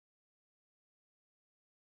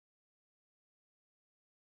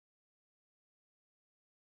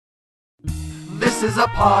This is a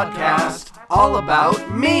podcast all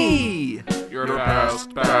about me. Your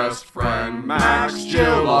best friend, Max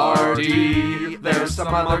Gilardi. There's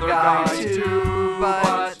some other guy too,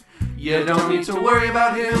 but you don't need to worry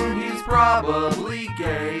about him. He's probably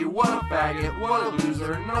gay. What a faggot, what a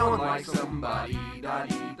loser. No one likes somebody.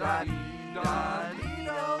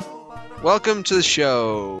 Welcome to the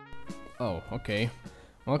show. Oh, okay.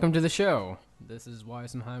 Welcome to the show. This is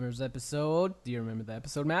Wisenheimers episode. Do you remember the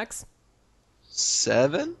episode, Max?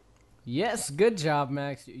 7? Yes, good job,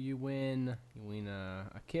 Max. You win. You win a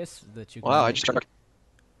kiss that you can. Wow, I just started.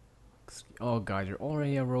 Oh God, you're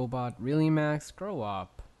already a robot. Really, Max? Grow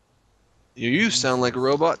up. You sound like a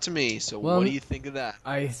robot to me. So Well, what do you think of that?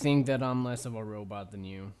 I think that I'm less of a robot than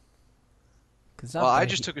you. Well, I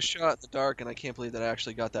just took a shot in the dark, and I can't believe that I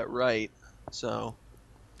actually got that right. So.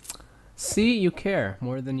 See, you care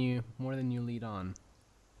more than you lead on.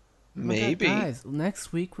 Maybe. Guys,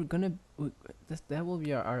 next week that will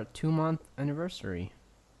be our 2-month anniversary.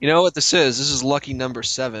 You know what this is? This is lucky number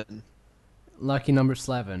 7. Lucky number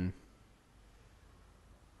 7.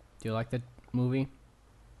 Do you like that movie?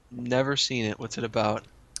 Never seen it. What's it about?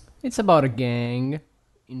 It's about a gang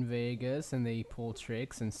in Vegas, and they pull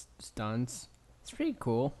tricks and stunts. It's pretty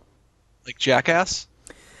cool. Like Jackass?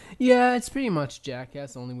 Yeah, it's pretty much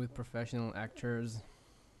Jackass, only with professional actors.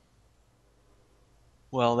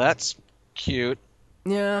 Well, that's cute.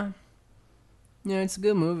 Yeah, it's a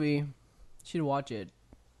good movie. You should watch it.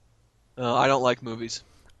 I don't like movies.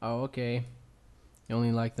 Oh, okay. You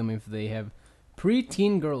only like them if they have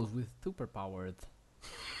preteen girls with superpowers.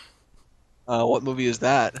 What movie is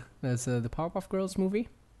that? That's the Powerpuff Girls movie.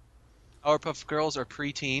 Powerpuff Girls are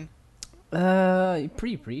preteen.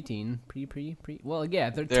 Preteen. Well, yeah,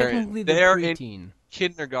 they're technically they're preteen. In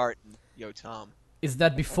kindergarten, Yotam. Is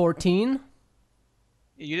that before teen?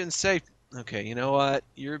 You didn't say. Okay, you know what?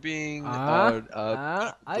 You're being I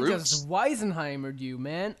brute. just Weisenheimered you,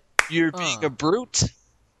 man. You're being a brute,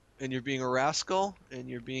 and you're being a rascal, and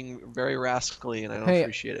you're being very rascally, and I don't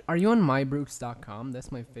appreciate it. Are you on mybrutes.com?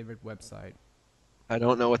 That's my favorite website. I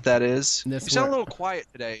don't know what that is. That's You sound where- a little quiet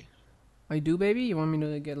today. I do, baby. You want me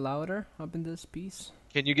to get louder up in this piece?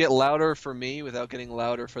 Can you get louder for me without getting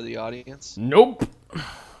louder for the audience? Nope.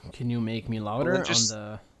 Can you make me louder then just- on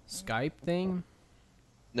the Skype thing?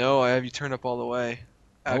 No, I have you turned up all the way.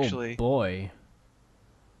 Actually. Oh boy.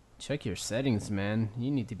 Check your settings, man. You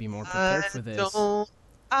need to be more prepared for this.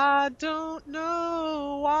 I don't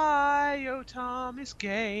know why Yotam is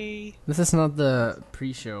gay. This is not the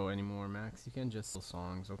pre-show anymore, Max. You can just sing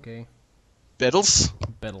songs, okay? Beatles?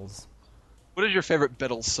 Beatles. What is your favorite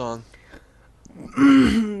Beatles song?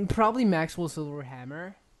 Probably Maxwell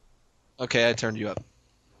Silverhammer. Okay, I turned you up.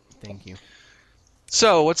 Thank you.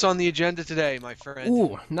 So, what's on the agenda today, my friend?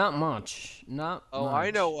 Ooh, not much. Not Oh, much.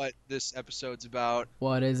 I know what this episode's about.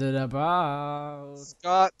 What is it about?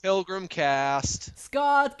 Scott Pilgrim cast.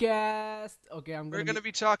 Scottcast. Okay, We're going to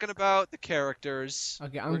be talking about the characters.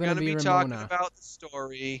 Okay, I'm We're gonna going to be be talking Ramona. about the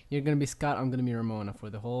story. You're gonna be Scott. I'm gonna be Ramona for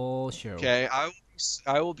the whole show. Okay, I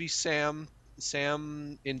will be Sam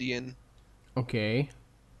Indian. Okay.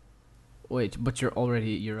 Wait, but you're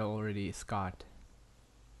already Scott.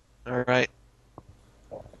 All right.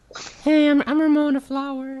 Hey, I'm Ramona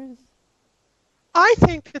Flowers. I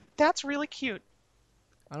think that's really cute.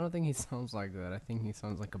 I don't think he sounds like that. I think he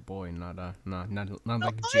sounds like a boy, not like I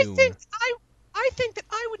June. think that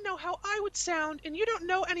I would know how I would sound, and you don't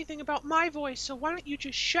know anything about my voice, so why don't you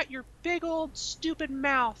just shut your big old stupid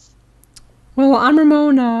mouth? Well, I'm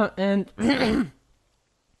Ramona, and and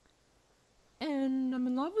I'm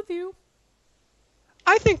in love with you.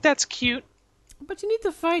 I think that's cute. But you need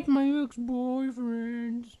to fight my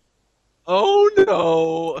ex-boyfriend. Oh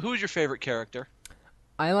no! Who's your favorite character?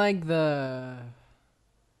 I like the.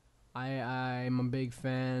 I'm a big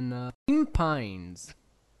fan of Pines.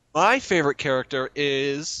 My favorite character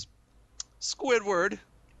is Squidward.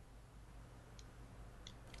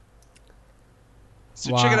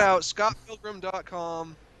 So check it Wow. out,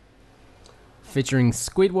 scottpilgrim.com. Featuring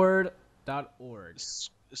Squidward.org.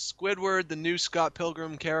 Squidward, the new Scott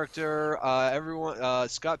Pilgrim character.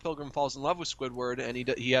 Scott Pilgrim falls in love with Squidward, and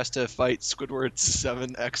he has to fight Squidward's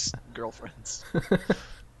 7 ex-girlfriends.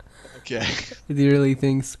 Okay. Do you really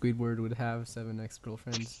think Squidward would have 7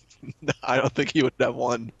 ex-girlfriends? I don't think he would have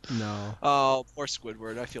one. No, Oh, poor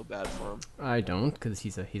Squidward. I feel bad for him. I don't, because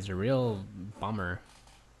he's a real bummer.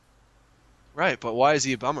 Right, but why is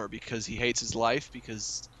he a bummer? Because he hates his life?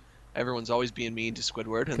 Because everyone's always being mean to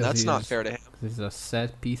Squidward, and 'Cause that's not he's- fair to him. He's a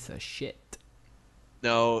sad piece of shit.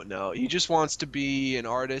 No, he just wants to be an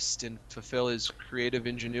artist and fulfill his creative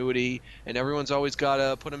ingenuity, and everyone's always got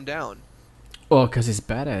to put him down. Oh, because he's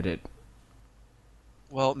bad at it.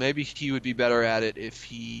 Well, maybe he would be better at it if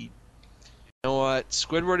he. You know what?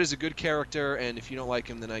 Squidward is a good character, and if you don't like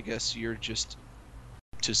him, then I guess you're just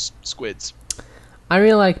squids. I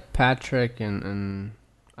really like Patrick and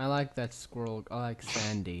I like that squirrel. I like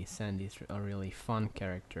Sandy. Sandy's a really fun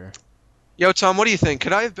character. Yo, Tom, what do you think?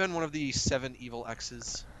 Could I have been one of the 7 evil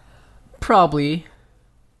X's? Probably.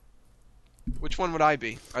 Which one would I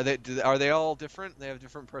be? Are they all different? They have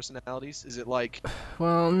different personalities. Is it like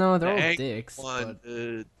Well, no, the they're all angry dicks. one, But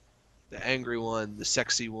the angry one, the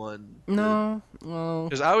sexy one? no, well,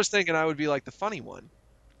 Because I was thinking I would be like the funny one.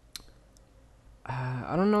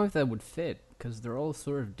 I don't know if that would fit because they're all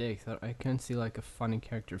sort of dicks. I can't see like a funny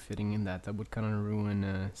character fitting in that. That would kind of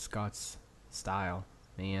ruin Scott's style,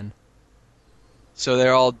 man. So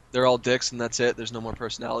they're all dicks, and that's it. There's no more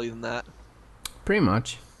personality than that. Pretty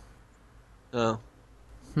much. Oh.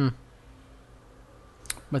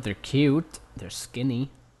 But they're cute. They're skinny.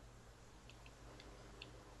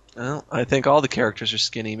 Well, I think all the characters are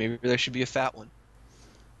skinny. Maybe there should be a fat one.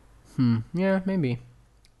 Yeah, maybe.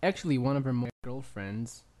 Actually, one of her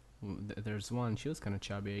girlfriends. There's one. She was kind of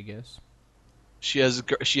chubby, I guess. She has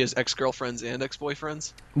ex-girlfriends and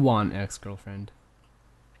ex-boyfriends. One ex-girlfriend.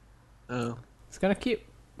 Oh. It's kind of cute.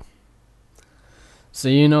 So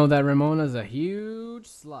you know that Ramona's a huge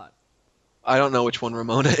slut. I don't know which one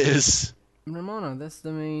Ramona is. Ramona, that's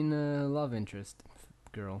the main love interest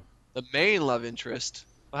girl. The main love interest.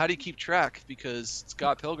 Well, how do you keep track? Because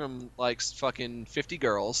Scott Pilgrim likes fucking 50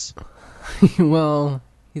 girls. Well,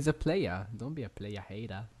 he's a player. Don't be a player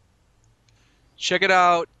hater. Check it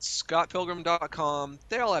out, scottpilgrim.com.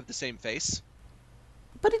 They all have the same face.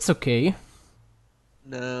 But it's okay.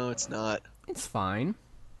 No, it's not. It's fine.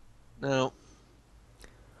 No.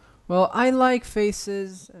 Well, I like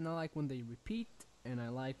faces, and I like when they repeat, and I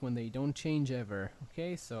like when they don't change ever.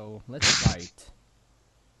 Okay, so let's fight.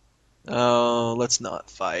 Oh, let's not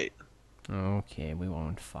fight. Okay, we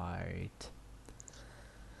won't fight.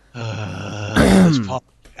 This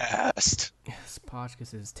podcast. This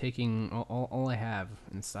podcast is taking all I have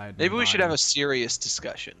inside. Maybe my we should body. have a serious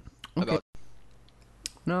discussion Okay. about.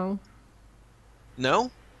 No,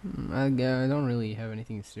 No? I don't really have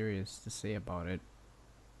anything serious to say about it.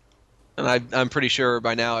 And I'm pretty sure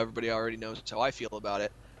by now everybody already knows how I feel about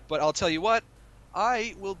it. But I'll tell you what,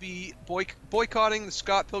 I will be boycotting the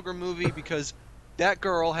Scott Pilgrim movie because that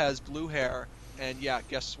girl has blue hair. And yeah,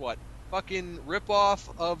 guess what? Fucking ripoff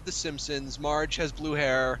of The Simpsons. Marge has blue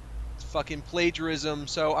hair. It's fucking plagiarism.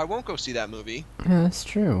 So I won't go see that movie. Yeah, that's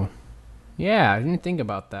true. Yeah, I didn't think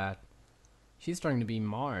about that. She's trying to be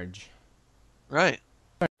Marge. Right.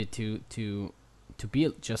 To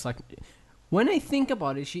be just like. When I think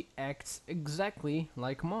about it, she acts exactly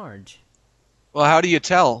like Marge. Well, how do you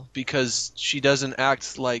tell? Because she doesn't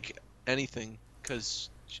act like anything. Because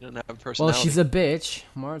she doesn't have a personality. Well, she's a bitch.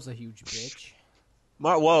 Marge's a huge bitch.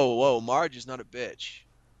 Whoa, Marge is not a bitch.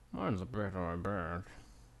 Marge's a bitch or a bird.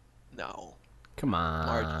 No. Come on.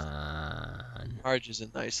 Marge is a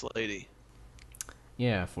nice lady.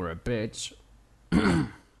 Yeah, for a bitch. No.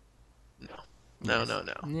 Yes. No.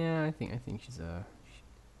 Yeah, I think she's a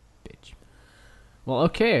bitch. Well,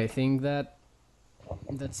 okay, I think that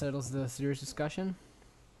settles the serious discussion.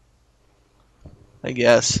 I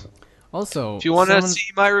guess. Also, If you want to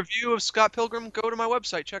see my review of Scott Pilgrim, go to my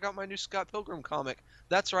website. Check out my new Scott Pilgrim comic.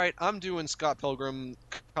 That's right, I'm doing Scott Pilgrim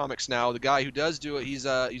comics now. The guy who does do it, he's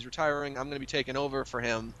retiring. I'm going to be taking over for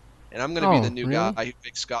him, and I'm going to be the new really? guy who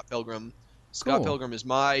makes Scott Pilgrim. Scott Cool. Pilgrim is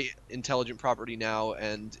my intelligent property now,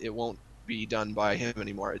 and it won't be done by him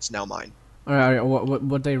anymore. It's now mine. All right,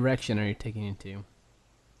 what direction are you taking it to?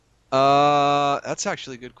 That's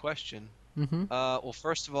actually a good question. Mm-hmm. Well,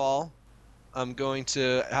 first of all, I'm going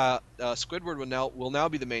to Squidward will now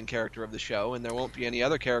be the main character of the show, and there won't be any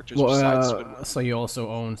other characters besides Squidward. So you also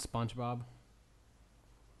own SpongeBob?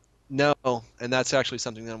 No, and that's actually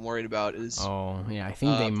something that I'm worried about is Oh, yeah, I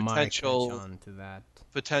think they might catch potential- on to that.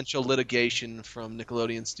 potential litigation from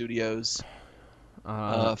Nickelodeon Studios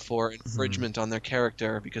for infringement on their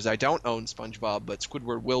character because I don't own SpongeBob, but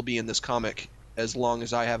Squidward will be in this comic as long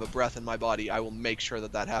as I have a breath in my body. I will make sure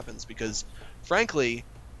that happens because, frankly,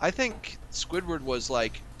 I think Squidward was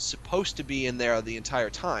like supposed to be in there the entire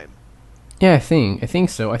time. Yeah, I think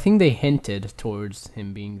so. I think they hinted towards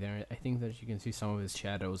him being there. I think that you can see some of his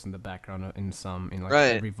shadows in the background in like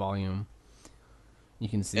Right. every volume. You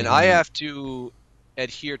can see. And him. I have to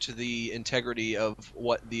adhere to the integrity of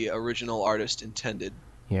what the original artist intended.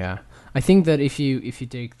 Yeah, I think that if you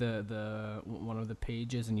take the one of the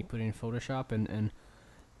pages and you put it in Photoshop and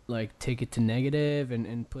like take it to negative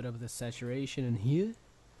and put up the saturation in here,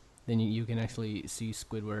 then you can actually see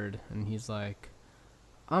Squidward and he's like,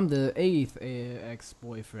 I'm the 8th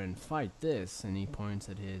ex-boyfriend. Fight this, and he points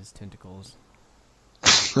at his tentacles.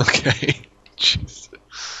 Okay. Jeez.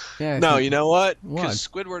 Yeah. No, you know what? What? Because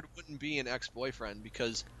Squidward wouldn't be an ex-boyfriend,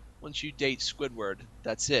 because once you date Squidward,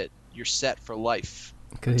 that's it. You're set for life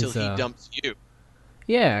until he dumps you.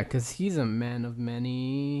 Yeah, because he's a man of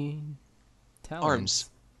many talents.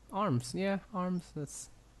 Arms, yeah, arms. That's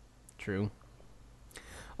true.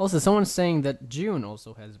 Also, someone's saying that June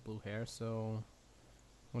also has blue hair, so.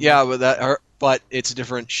 Yeah, but it's a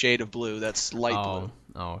different shade of blue. That's light blue.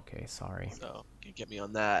 Oh, okay. Sorry. So you get me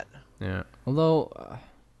on that. Yeah. Although,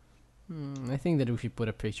 I think that if you put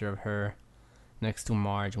a picture of her next to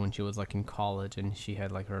Marge when she was like in college and she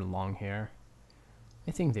had like her long hair,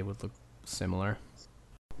 I think they would look similar.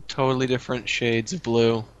 Totally different shades of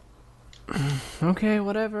blue. Okay,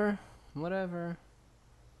 whatever.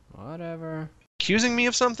 Accusing me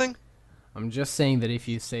of something? I'm just saying that if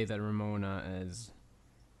you say that Ramona is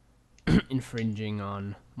infringing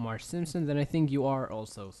on Marge Simpson, then I think you are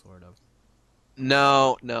also sort of.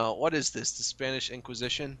 No. What is this? The Spanish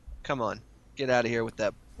Inquisition? Come on, get out of here with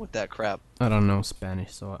that crap. I don't know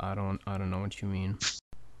Spanish, so I don't know what you mean.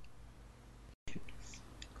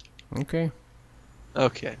 Okay.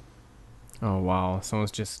 Okay. Oh wow,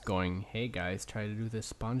 someone's just going, "Hey guys, try to do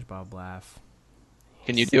this SpongeBob laugh."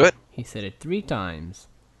 Can you do it? He said it 3 times.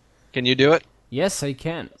 Can you do it? Yes, I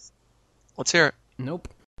can. Let's hear it. Nope.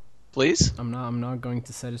 Please? I'm not going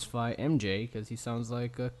to satisfy MJ because he sounds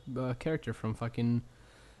like a character from fucking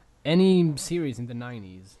any series in the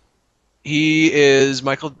 90s. He is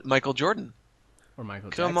Michael Jordan. Or Michael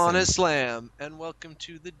Jackson. Come on, Islam, and welcome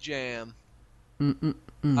to the jam.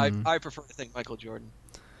 I prefer to think Michael Jordan.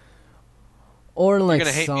 Or like You're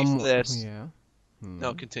gonna hate me for this. Yeah.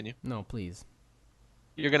 No, continue. No, please.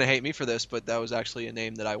 You're gonna hate me for this, but that was actually a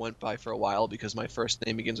name that I went by for a while because my first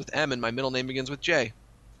name begins with M and my middle name begins with J.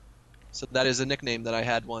 So that is a nickname that I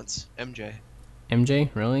had once, MJ. MJ,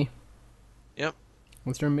 really? Yep.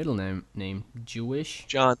 What's your middle name? Jewish?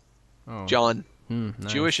 John. Oh. John. Nice.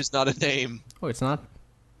 Jewish is not a name. Oh, it's not?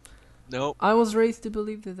 Nope. I was raised to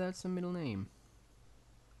believe that that's a middle name.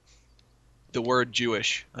 The word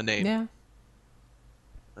Jewish, a name. Yeah.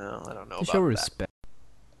 Well, I don't know To about show that. respect.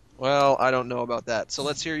 Well, I don't know about that. So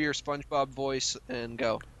let's hear your SpongeBob voice and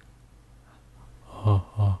go.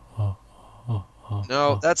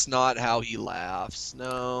 No, that's not how he laughs.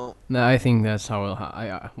 No. No, I think that's how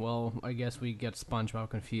I guess we get SpongeBob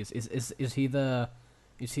confused. Is he the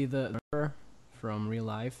murderer from real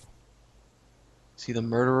life? Is he the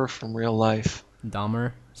murderer from real life?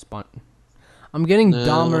 Dahmer? I'm getting No.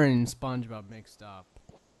 Dahmer and SpongeBob mixed up.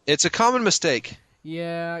 It's a common mistake.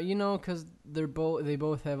 Yeah, you know, cause they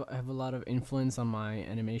both have a lot of influence on my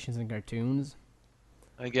animations and cartoons.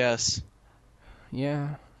 I guess.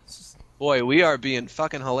 Yeah. It's just, Boy, we are being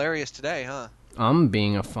fucking hilarious today, huh? I'm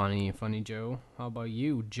being a funny Joe. How about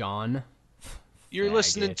you, John? You're Faggot.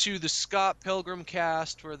 listening to the Scott Pilgrim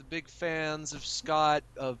cast. We're the big fans of Scott,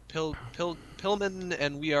 of Pillman,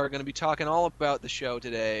 and we are going to be talking all about the show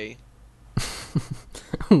today.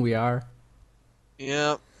 We are.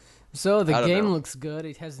 Yep. So the I don't game know. looks good.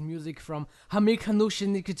 It has music from Hamikanushi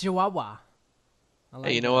Nikichiwawa.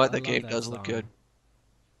 Hey, you know what? The game does look good.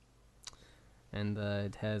 And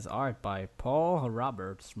it has art by Paul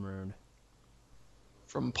Robertsmerd.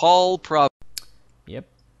 From Paul Prov. Yep.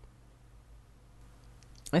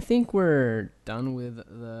 I think we're done with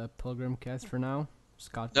the Pilgrim cast for now.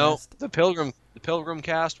 Scott No, cast. the Pilgrim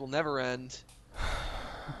cast will never end.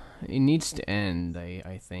 It needs to end,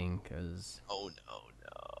 I think, because Oh no.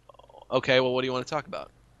 Okay, well, what do you want to talk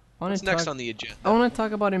about? What's next on the agenda? I want to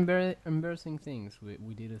talk about embarrassing things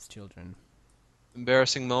we did as children.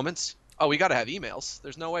 Embarrassing moments? Oh, we gotta have emails.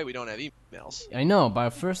 There's no way we don't have emails. I know,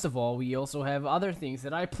 but first of all, we also have other things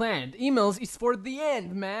that I planned. Emails is for the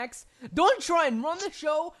end, Max. Don't try and run the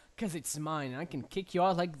show, because it's mine, and I can kick you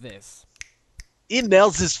out like this.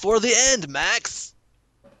 Emails is for the end, Max!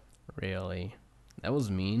 Really? That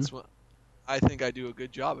was mean. I think I do a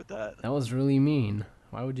good job at that. That was really mean.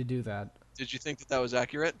 Why would you do that? Did you think that was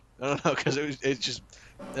accurate? I don't know, because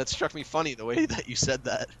that struck me funny the way that you said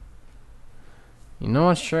that. You know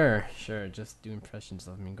what? Sure. Just do impressions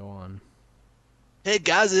of me. Go on. Hey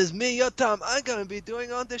guys, it's me, Yotam. I'm gonna be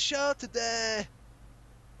doing on the show today.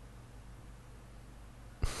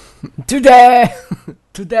 Today.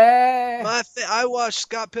 I watch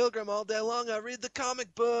Scott Pilgrim all day long. I read the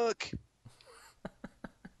comic book.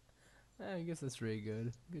 I guess that's really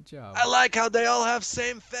good. Good job. I like how they all have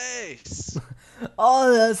same face.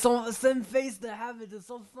 Oh, the same face they have it is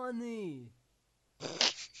so funny.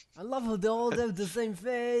 I love how they all have the same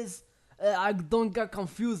face. I don't get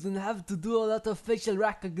confused and have to do a lot of facial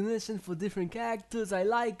recognition for different characters. I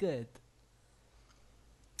like it.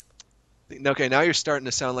 Okay, now you're starting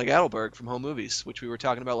to sound like Adelberg from Home Movies, which we were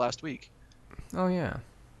talking about last week. Oh yeah,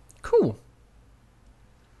 cool.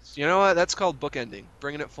 You know what? That's called bookending,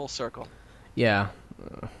 bringing it full circle. Yeah,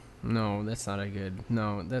 no, that's not a good.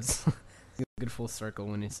 No, that's a good full circle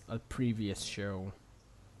when it's a previous show.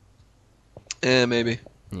 Maybe.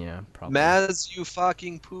 Yeah, probably. Maz, you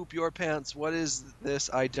fucking poop your pants. What is this?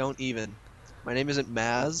 I don't even. My name isn't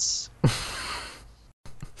Maz.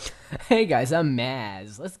 Hey guys, I'm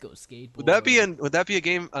Maz. Let's go skateboard. Would that be a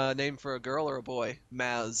game name for a girl or a boy?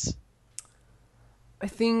 Maz. I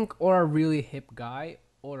think, or a really hip guy,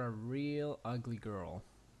 or a real ugly girl.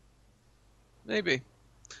 Maybe.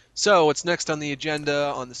 So, what's next on the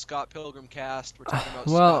agenda on the Scott Pilgrim cast? We're talking about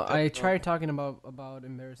Well, Scott Pilgrim. I tried talking about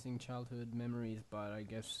embarrassing childhood memories, but I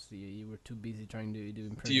guess you were too busy trying to do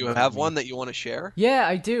impressions. Do you have one that you want to share? Yeah,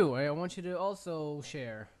 I do. I want you to also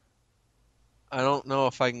share. I don't know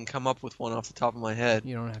if I can come up with one off the top of my head.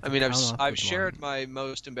 You don't have to. I mean, come up I've with shared one. my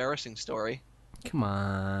most embarrassing story. Come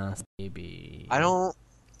on, baby. I don't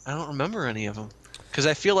remember any of them because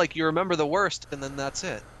I feel like you remember the worst and then that's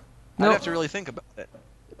it. No. I'd have to really think about it.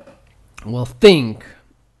 Well, think.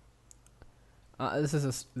 This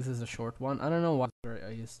is a short one. I don't know why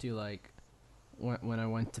I used to like when I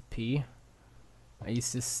went to pee. I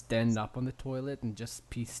used to stand up on the toilet and just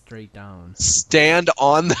pee straight down. Stand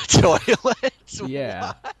on the toilet?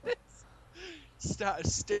 Yeah. What?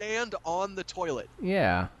 Stand on the toilet.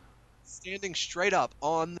 Yeah. Standing straight up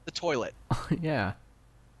on the toilet. Yeah.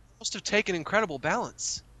 Must have taken incredible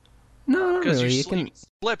balance. No, not Because really. you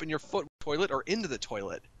slip and your foot toilet or into the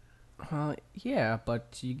toilet. Yeah,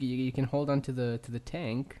 but you can hold on to the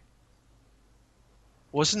tank.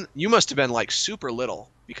 You must have been like super little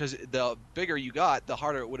because the bigger you got, the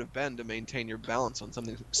harder it would have been to maintain your balance on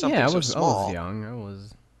something Yeah, so small. I was young. I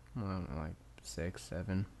was like 6,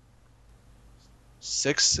 7.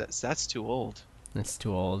 6, that's too old. That's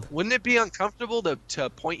too old. Wouldn't it be uncomfortable to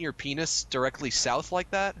point your penis directly south like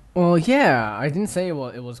that? Well, yeah, I didn't say it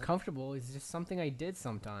was comfortable. It's just something I did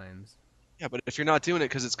sometimes. Yeah, but if you're not doing it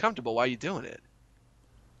because it's comfortable, why are you doing it?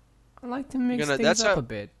 I like to mix things up a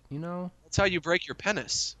bit, you know? That's how you break your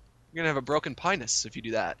penis. You're gonna have a broken penis if you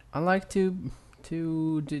do that. I like to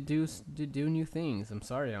do new things. I'm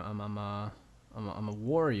sorry, I'm a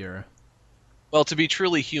warrior. Well, to be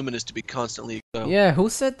truly human is to be constantly. Yeah, who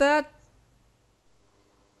said that?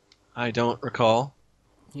 I don't recall.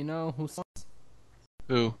 You know who?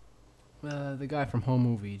 Who? The guy from Home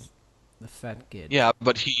Movies, the fat kid. Yeah,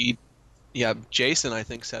 but Jason I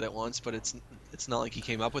think said it once, but it's not like he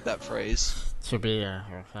came up with that phrase. Should be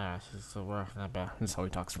that's how he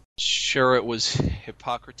talks. Sure, it was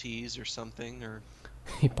Hippocrates or something, or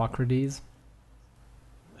Hippocrates.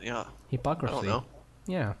 yeah. Hypocrisy. I don't know.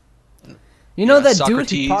 Yeah. You know that Socrates.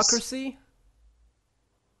 dude Hypocrisy?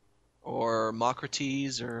 Or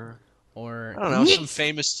Mocrates, or I don't know, some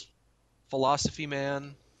famous philosophy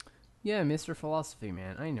man. Yeah, Mr. Philosophy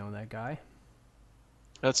Man. I know that guy.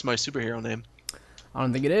 That's my superhero name. I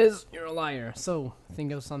don't think it is. You're a liar. So,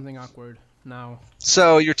 think of something awkward now.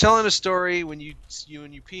 So, you're telling a story when you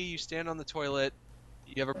pee, you stand on the toilet,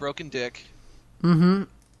 you have a broken dick. Mm-hmm.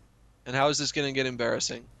 And how is this going to get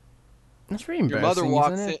embarrassing? That's pretty embarrassing,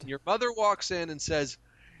 isn't it? Your mother walks in and says,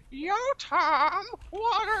 "Yotam,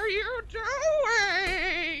 what are you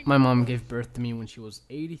doing?" My mom gave birth to me when she was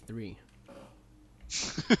 83.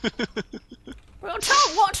 Well,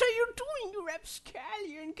 Tom, what are you doing, you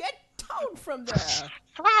rapscallion? Get down from there!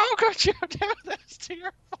 How could you do this to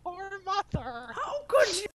your poor mother? How could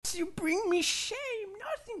you bring me shame?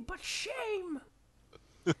 Nothing but shame.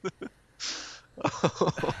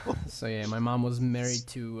 So yeah, my mom was married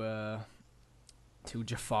to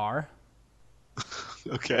Jafar.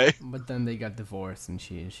 Okay. But then they got divorced, and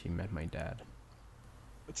she met my dad.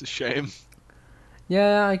 That's a shame.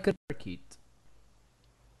 Yeah, I could Keith.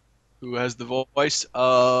 Who has the voice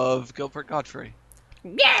of Gilbert Godfrey?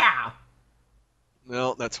 Yeah.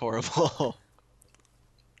 No, that's horrible.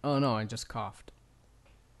 Oh no, I just coughed.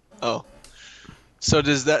 Oh. So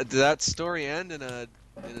did that story end in an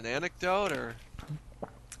anecdote, or?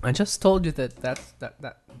 I just told you that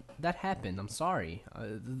happened. I'm sorry.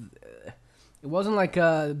 It wasn't like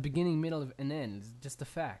a beginning, middle, and end. It's just a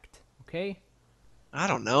fact. Okay. I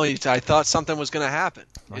don't know. I thought something was going to happen.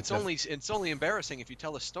 Like It's only embarrassing if you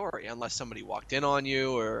tell a story, unless somebody walked in on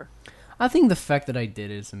you or. I think the fact that I did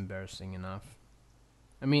it is embarrassing enough.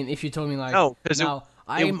 I mean, if you told me like, no, because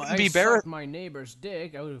I sucked my neighbor's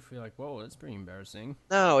dick, I would feel like, whoa, that's pretty embarrassing.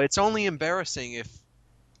 No, it's only embarrassing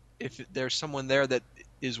if there's someone there that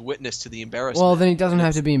is witness to the embarrassment. Well, then it doesn't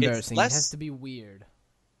have to be It's embarrassing. less- It has to be weird.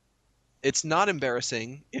 It's not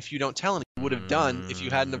embarrassing if you don't tell him. You would have done if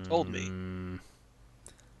you hadn't have told me.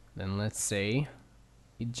 Then let's say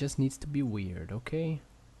it just needs to be weird, okay?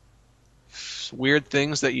 Weird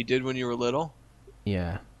things that you did when you were little.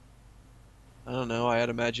 Yeah. I don't know. I had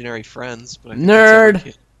imaginary friends, but I think Nerd! that's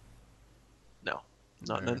every kid. No,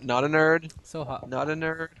 not a nerd. So hot. Not a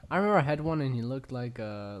nerd. I remember I had one and he looked like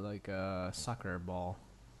a soccer ball.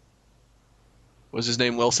 Was his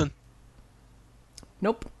name Wilson?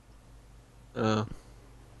 Nope. Uh,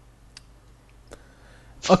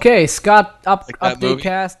 Okay, Scott Like that update movie?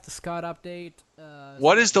 cast. Scott update.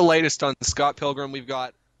 what is the latest on Scott Pilgrim? We've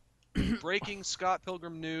got breaking Scott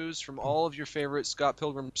Pilgrim news from all of your favorite Scott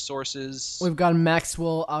Pilgrim sources. We've got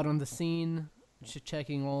Maxwell out on the scene,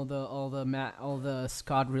 checking all the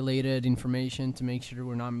Scott related information to make sure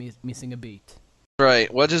we're not missing a beat. Right.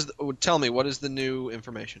 Tell me, what is the new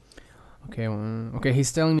information? Okay, okay.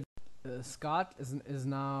 He's telling me Scott is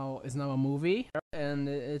now a movie, and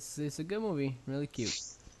it's a good movie, really cute.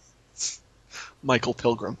 Michael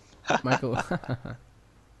Pilgrim. Michael.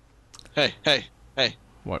 Hey.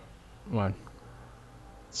 What?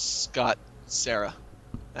 Scott Sarah.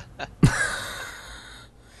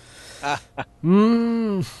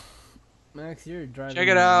 Max, you're driving. Check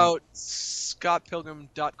it out.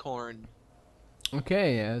 scottpilgrim.corn.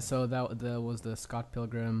 Okay, so that was the Scott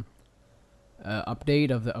Pilgrim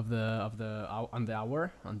update of the on the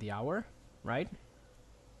hour, right?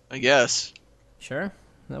 I guess. Sure,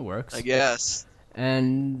 that works. I guess.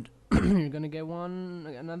 And you're gonna get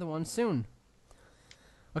another one soon.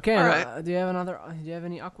 Okay. All right. Do you have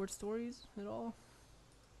any awkward stories at all?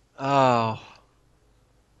 Oh.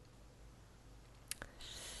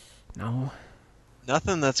 No.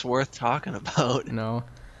 Nothing that's worth talking about. No.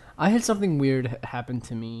 I had something weird happen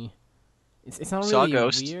to me. It's not Saw a really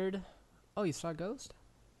ghost. weird. Oh, you saw a ghost?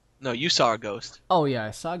 No, you saw a ghost. Oh yeah,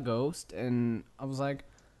 I saw a ghost, and I was like,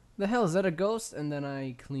 "The hell is that a ghost?" And then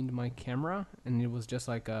I cleaned my camera, and it was just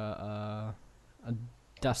like a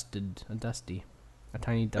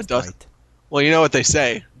tiny dust mite. Well, you know what they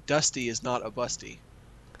say. Dusty is not a busty.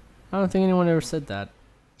 I don't think anyone ever said that.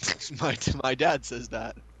 My dad says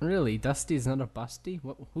that. Really, Dusty is not a busty?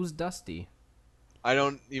 Who's Dusty? I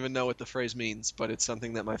don't even know what the phrase means, but it's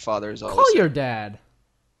something that my father has always Call said. your dad.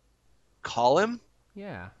 Call him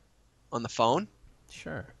Yeah, on the phone?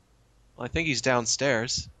 sure. Well, I think he's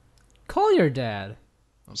downstairs. Call your dad.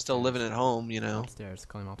 I'm still living at home, you know. Upstairs.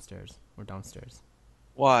 Call him upstairs or downstairs.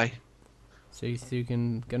 Why? So you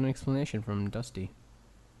can get an explanation from Dusty.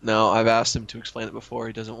 No, I've asked him to explain it before.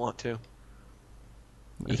 He doesn't want to.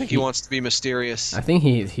 I think he wants to be mysterious. I think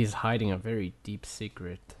he's hiding a very deep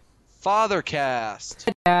secret.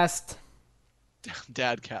 Fathercast. Cast.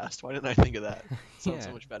 Dadcast. Why didn't I think of that? Sounds Yeah.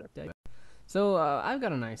 so much better. So I've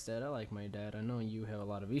got a nice dad. I like my dad. I know you have a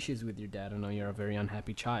lot of issues with your dad. I know you're a very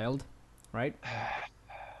unhappy child, right?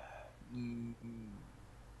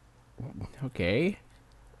 Okay.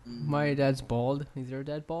 My dad's bald. Is your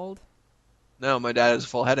dad bald? No, my dad has a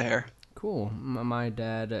full head of hair. Cool. My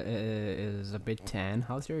dad is a bit tan.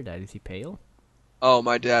 How's your dad? Is he pale? Oh,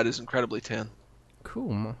 my dad is incredibly tan.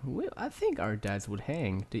 Cool. I think our dads would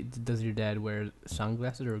hang. Does your dad wear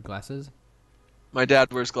sunglasses or glasses? My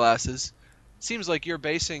dad wears glasses. Seems like you're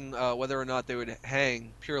basing whether or not they would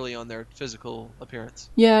hang purely on their physical appearance.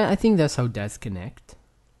 Yeah, I think that's how dads connect.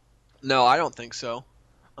 No, I don't think so.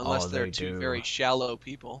 Unless Oh, they're they two do. very shallow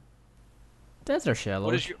people. Dads are shallow.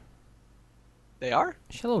 What is your... They are?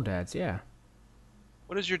 Shallow dads, yeah.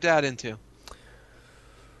 What is your dad into?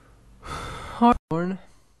 Porn.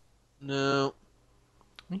 No.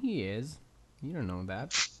 He is. You don't know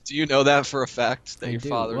that. Do you know that for a fact? That I your do.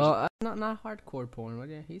 father's... Well, not hardcore porn, but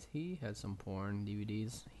yeah, he has some porn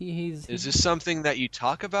DVDs. Is this something that you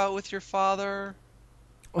talk about with your father?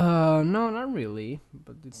 No, not really.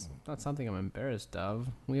 But it's not something I'm embarrassed of.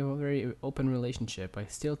 We have a very open relationship. I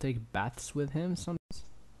still take baths with him sometimes.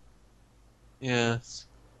 Yes.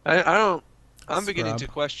 I don't... I'm beginning to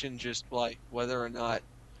Scrub. question just, like, whether or not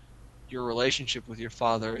your relationship with your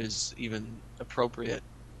father is even appropriate.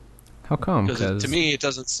 How come? Because to me, it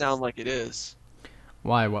doesn't sound like it is.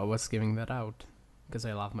 Why? What's giving that out? Because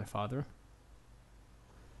I love my father.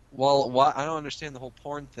 Well, why, I don't understand the whole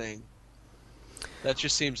porn thing. That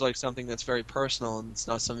just seems like something that's very personal, and it's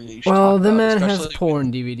not something that you should Well, talk the about. man has especially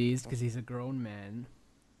porn DVDs because he's a grown man.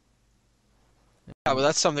 Yeah, but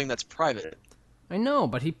that's something that's private. I know,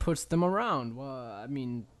 but he puts them around. Well, I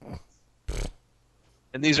mean,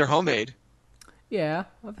 And these are homemade. yeah,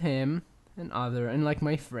 of him and like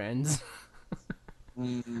my friends.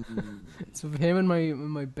 It's of him and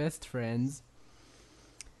my best friends.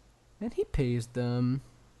 And he pays them.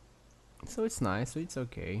 So it's nice, so it's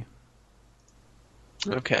okay.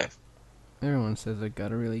 Okay. Everyone says I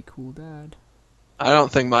got a really cool dad. I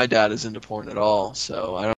don't think my dad is into porn at all,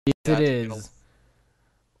 so I don't. Yes, it is.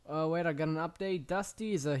 Oh, wait, I got an update.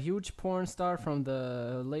 Dusty is a huge porn star from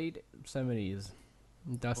the late 70s.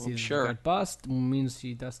 Dusty's sure. got bust, means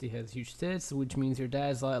Dusty has huge tits, which means your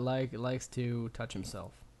dad likes to touch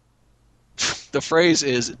himself. The phrase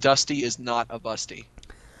is Dusty is not a busty.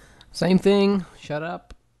 Same thing. Shut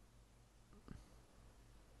up.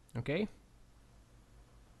 Okay.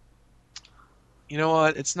 You know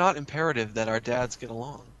what? It's not imperative that our dads get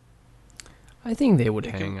along. I think they would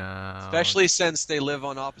hang out. Especially since they live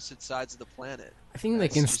on opposite sides of the planet. I think they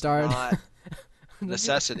can start. Not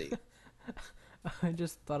necessity. I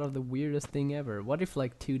just thought of the weirdest thing ever. What if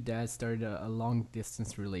like two dads started a long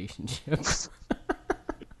distance relationship?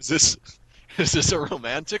 Is this a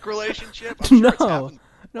romantic relationship? I'm sure it's happened.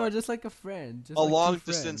 No, just like a friend. Just a like long two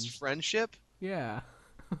distance friends. friendship? Yeah.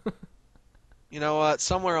 You know what?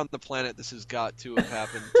 Somewhere on the planet this has got to have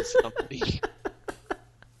happened to somebody.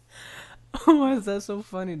 Why is that so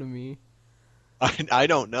funny to me? I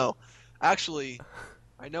don't know. Actually,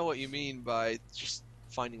 I know what you mean by just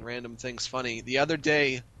finding random things funny. The other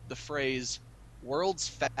day, the phrase "world's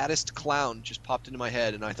fattest clown" just popped into my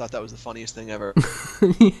head, and I thought that was the funniest thing ever.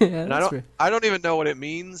 Yeah, And I don't even know what it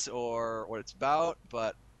means or what it's about,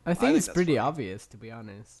 but I think it's that's pretty funny. obvious, to be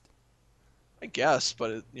honest. I guess,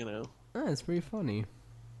 but you know. It's pretty funny.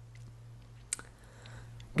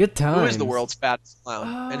 Good times. Who is the world's fattest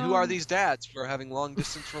clown? And who are these dads who are having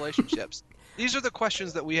long-distance relationships? These are the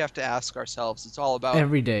questions that we have to ask ourselves. It's all about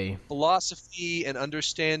every day philosophy and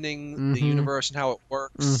understanding the universe and how it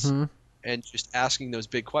works, and just asking those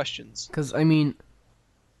big questions. Because, I mean,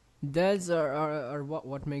 dads are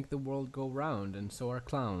what make the world go round, and so are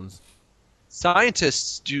clowns.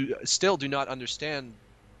 Scientists still do not understand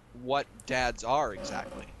what dads are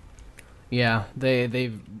exactly. Yeah,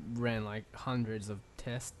 they've ran like hundreds of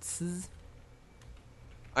tests.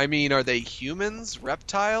 I mean, are they humans,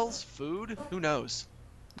 reptiles, food? Who knows?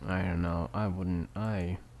 I don't know. I wouldn't.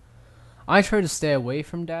 I try to stay away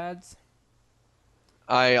from dads.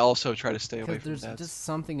 I also try to stay away from There's dads. just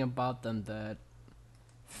something about them that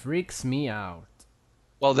freaks me out.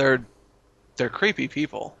 Well, they're creepy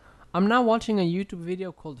people. I'm now watching a YouTube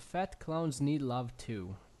video called "Fat Clowns Need Love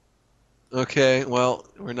Too." Okay, well,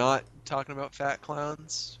 we're not talking about fat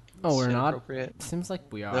clowns. Oh, we're not? Appropriate. Seems like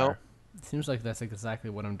we are. No. Seems like that's exactly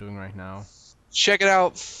what I'm doing right now. Check it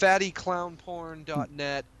out,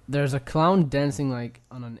 fattyclownporn.net. There's a clown dancing like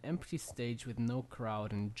on an empty stage with no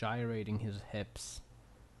crowd and gyrating his hips.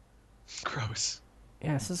 Gross.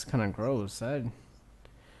 Yeah, this is kind of gross.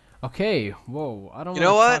 Okay, whoa. I don't You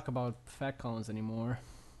know want to what? talk about fat clowns anymore.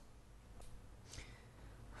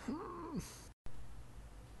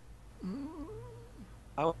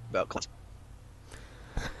 How about clowns?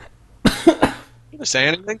 You gonna say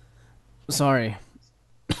anything? Sorry.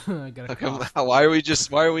 I got a cough. Why are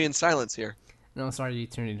we in silence here? No, sorry, you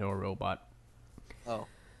turned into a robot. Oh.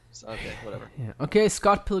 Okay, whatever. Yeah. Okay,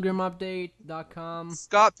 ScottPilgrimUpdate.com.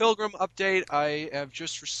 Scott Pilgrim update. I have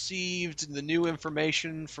just received the new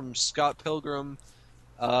information from Scott Pilgrim.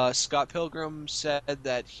 Scott Pilgrim said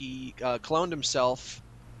that he cloned himself.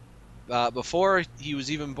 Before he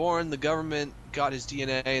was even born, the government got his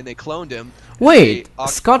DNA and they cloned him. Wait,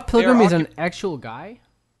 Scott Pilgrim is an actual guy?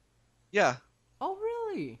 Yeah. Oh,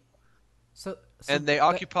 really? So And they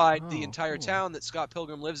occupied the oh, entire cool. town that Scott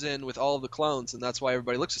Pilgrim lives in with all of the clones, and that's why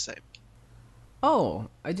everybody looks the same. Oh,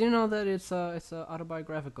 I didn't know that it's a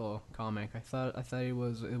autobiographical comic. I thought it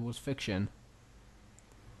was fiction.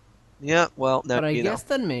 Yeah, well, no, But I you guess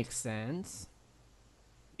know. that makes sense.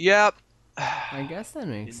 Yep. I guess that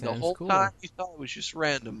makes And sense. the whole cool. time you thought it was just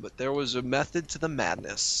random, but there was a method to the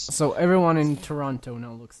madness. So everyone in Toronto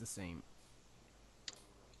now looks the same.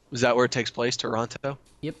 Was that where it takes place, Toronto?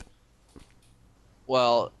 Yep.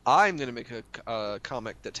 Well, I'm going to make a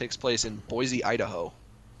comic that takes place in Boise, Idaho.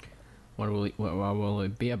 What will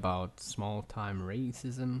it be about? Small time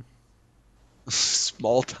racism?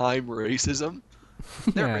 Small-time racism?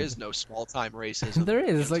 There Yeah. is no small-time racism. There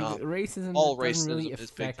is. It's like Tom. racism All doesn't really racism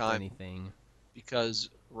is big affect time. anything. Because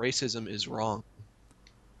racism is wrong.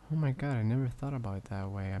 Oh my god, I never thought about it that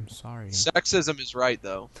way. I'm sorry. Sexism is right,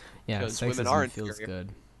 though. Yeah, because sexism women are feels inferior.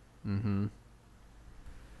 good.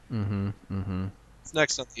 It's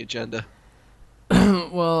next on the agenda.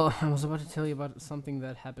 Well, I was about to tell you about something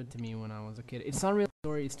that happened to me when I was a kid. It's not really a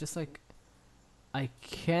story. It's just like I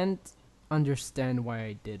can't understand why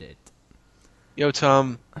I did it. Yo,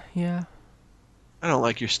 Tom, Yeah. I don't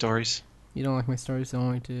like your stories. You don't like my stories, so I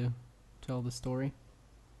want me to tell the story?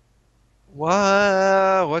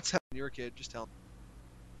 What? What's happening? You're a kid. Just tell me.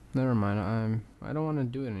 Never mind. I don't want to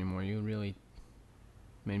do it anymore. You really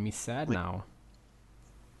made me sad now.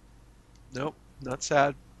 Nope, not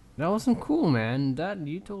sad. That wasn't cool, man. That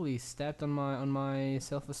you totally stepped on my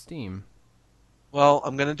self-esteem. Well,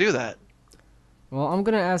 I'm gonna do that. Well, I'm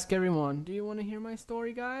gonna ask everyone. Do you want to hear my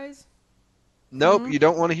story, guys? Nope, you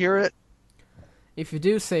don't want to hear it. If you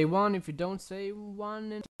do, say one. If you don't, say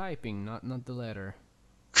one in typing, not the letter.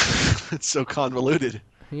 It's so convoluted.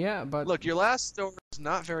 Yeah, but Look, your last story was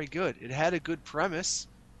not very good. It had a good premise,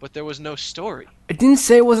 but there was no story. I didn't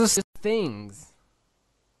say it was a things.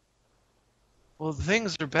 Well, the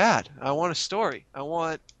things are bad. I want a story. I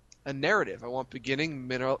want a narrative. I want beginning,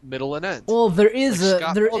 middle, and end. Well, there is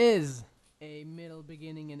Like a middle,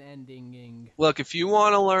 beginning, and ending. Look, if you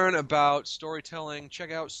want to learn about storytelling,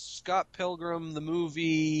 check out Scott Pilgrim, the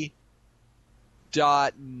movie.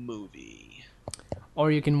 movie. Or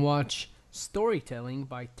you can watch Storytelling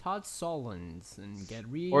by Todd Solondz and get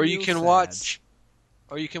real. Or you can sad.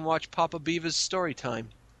 watch Papa Beaver's Storytime.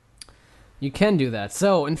 You can do that.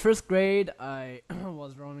 So in first grade, I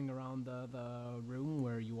was running around the room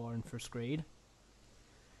where you are in first grade.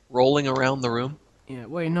 Rolling around the room. Yeah.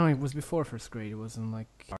 Wait, no, it was before first grade. It was in like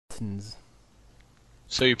teens.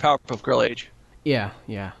 So you're Powerpuff Girl age. Yeah.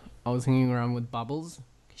 I was hanging around with Bubbles.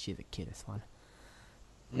 'Cause she's the cutest one.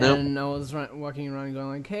 Nope. And I was walking around going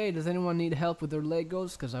like, hey, does anyone need help with their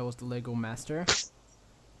Legos? Because I was the Lego master.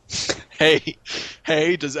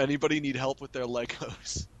 Hey, does anybody need help with their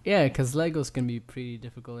Legos? Yeah, because Legos can be pretty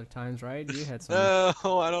difficult at times, right? You had some...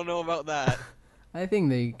 No, I don't know about that. I think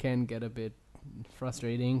they can get a bit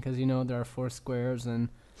frustrating because, you know, there are 4 squares and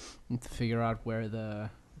you need to figure out where the...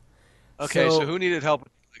 Okay, so who needed help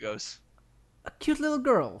with Legos? A cute little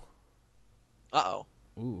girl. Uh-oh.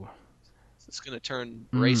 Ooh. Is this going to turn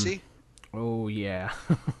racy? Oh, yeah.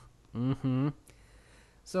 Mm-hmm.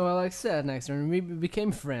 So, like I said, next time, we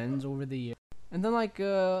became friends over the year. And then, like,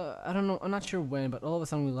 I don't know, I'm not sure when, but all of a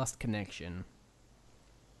sudden we lost connection.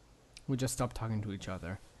 We just stopped talking to each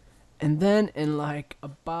other. And then, in like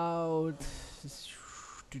about...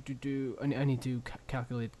 I need to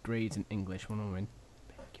calculate grades in English. 1 moment.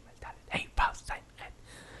 Hey, pause time.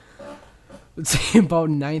 Let's say about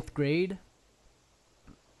 9th grade.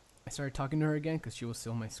 I started talking to her again because she was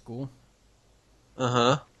still in my school.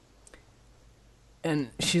 Uh-huh.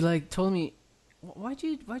 And she like told me, why'd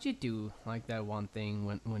you do like that one thing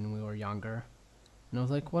when we were younger? And I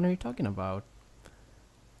was like, what are you talking about?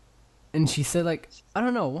 And she said like, I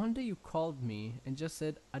don't know, one day you called me and just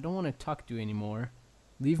said, I don't want to talk to you anymore.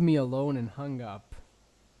 Leave me alone, and hung up.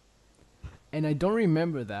 And I don't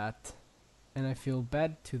remember that. And I feel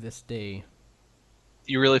bad to this day.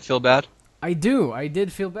 You really feel bad? I do. I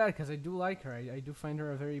did feel bad because I do like her. I do find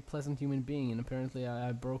her a very pleasant human being, and apparently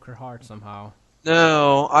I broke her heart somehow.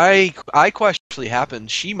 No, I question actually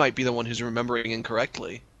happened. She might be the one who's remembering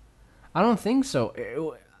incorrectly. I don't think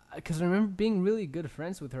so. Because I remember being really good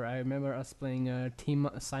friends with her. I remember us playing Team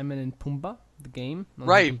Simon and Pumbaa, the game on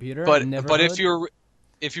the computer. But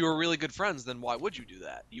if you were really good friends, then why would you do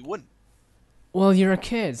that? You wouldn't. Well, you're a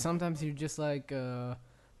kid. Sometimes you're just like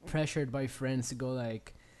pressured by friends to go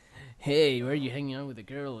like, "Hey, where are you hanging out with a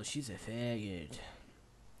girl? She's a faggot."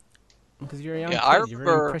 Because you're a young kid. You're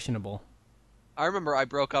very impressionable. I remember I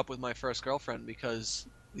broke up with my first girlfriend because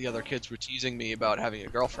the other kids were teasing me about having a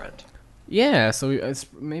girlfriend. Yeah, so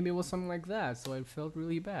maybe it was something like that. So I felt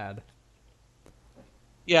really bad.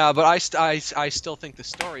 Yeah, but I still think the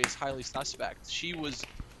story is highly suspect. She was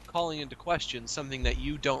calling into question something that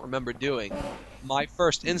you don't remember doing. My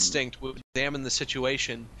first instinct would examine the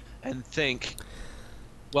situation and think,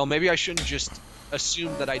 well, maybe I shouldn't just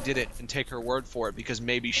assume that I did it and take her word for it, because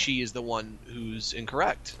maybe she is the one who's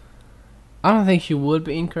incorrect. I don't think she would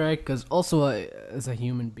be incorrect, because also as a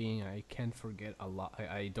human being, I can forget a lot.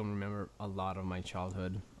 I don't remember a lot of my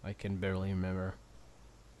childhood. I can barely remember.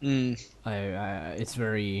 It's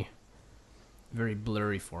very, very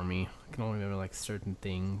blurry for me. I can only remember like certain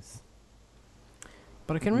things.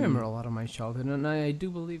 But I can remember a lot of my childhood, and I do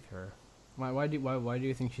believe her. Why do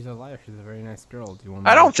you think she's a liar? She's a very nice girl. Do you want?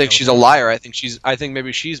 I don't think she's a liar. I think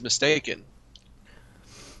maybe she's mistaken.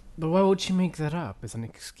 But why would she make that up as an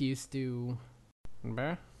excuse to?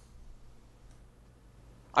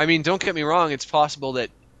 I mean, don't get me wrong. It's possible that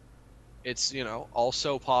it's,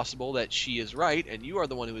 also possible that she is right and you are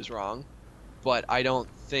the one who is wrong. But I don't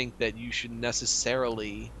think that you should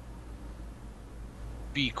necessarily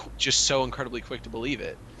be just so incredibly quick to believe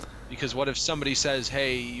it. Because what if somebody says,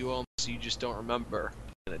 "Hey, you just don't remember"?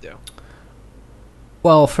 What are you gonna do?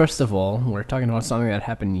 Well, first of all, we're talking about something that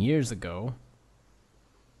happened years ago.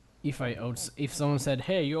 if someone said,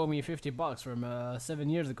 "Hey, you owe me $50 from 7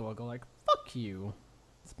 years ago," I'll go like, "Fuck you."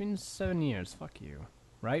 It's been 7 years. Fuck you,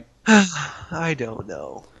 right? I don't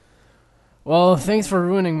know. Well, thanks for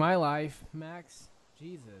ruining my life, Max.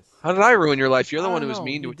 Jesus. How did I ruin your life? You're the I one don't who was know,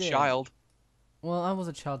 mean to you a did. child. Well, I was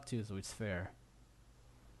a child too, so it's fair.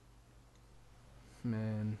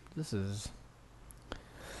 Man, this is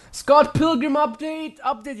Scott Pilgrim update.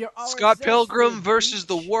 Update your RSS Scott Pilgrim feed, versus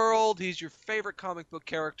the bitch. world. He's your favorite comic book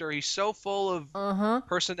character. He's so full of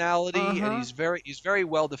personality, and he's very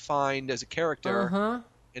well defined as a character,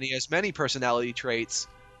 and he has many personality traits,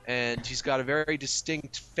 and he's got a very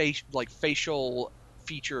distinct facial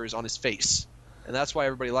features on his face, and that's why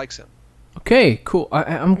everybody likes him. Okay, cool.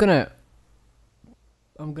 I'm gonna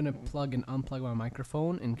plug and unplug my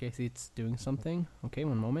microphone in case it's doing something. Okay,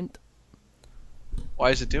 one moment. Why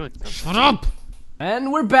is it doing that? Shut up!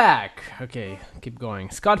 And we're back. Okay, keep going.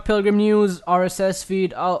 Scott Pilgrim news, RSS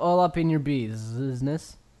feed, all up in your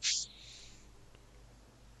business.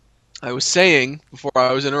 I was saying before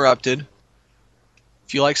I was interrupted,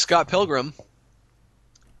 if you like Scott Pilgrim,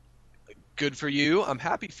 good for you. I'm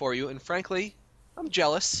happy for you, and frankly, I'm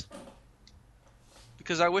jealous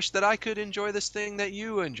because I wish that I could enjoy this thing that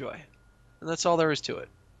you enjoy, and that's all there is to it.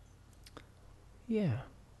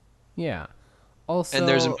 Yeah. Also, And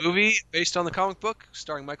there's a movie based on the comic book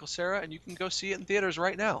starring Michael Cera, and you can go see it in theaters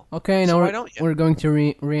right now. okay, So now why don't you? we're going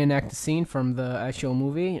to reenact the scene from the actual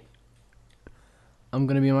movie. I'm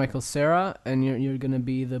gonna be Michael Cera, and you're gonna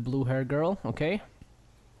be the blue hair girl. Okay.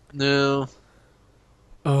 No.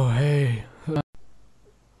 Oh hey.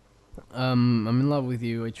 I'm in love with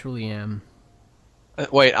you. I truly am.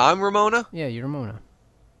 Wait, I'm Ramona? Yeah, you're Ramona.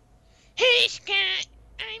 Hey, Scott,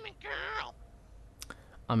 I'm a girl.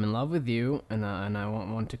 I'm in love with you, and I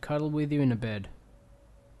want to cuddle with you in a bed.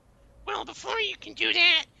 Well, before you can do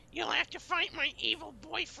that, you'll have to fight my evil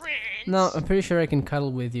boyfriend. No, I'm pretty sure I can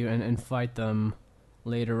cuddle with you and fight them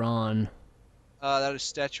later on. That is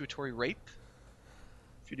statutory rape.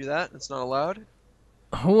 If you do that, it's not allowed.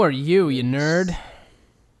 Who are you, you nerd?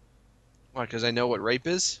 Why, because I know what rape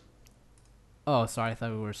is? Oh, sorry, I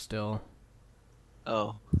thought we were still.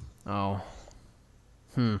 Oh. Oh.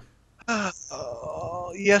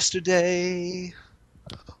 Oh, yesterday,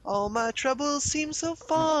 all my troubles seem so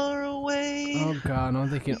far away. Oh god, no,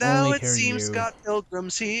 they can Now only it hear seems you. Scott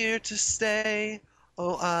Pilgrim's here to stay.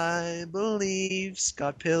 Oh, I believe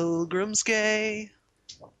Scott Pilgrim's gay.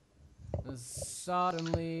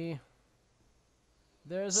 Suddenly,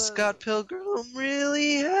 there's a... Scott Pilgrim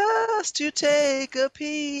really has to take a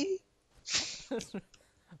pee.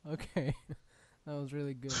 Okay, that was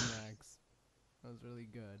really good, Max. That was really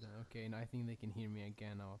good. Okay, and I think they can hear me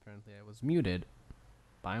again now. Apparently, I was muted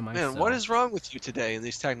by myself. Man, what is wrong with you today in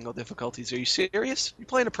these technical difficulties? Are you serious? You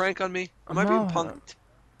playing a prank on me? Am I being punked?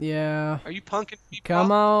 Yeah. Are you punking me, Come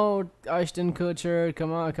brah? out, Ashton Kutcher.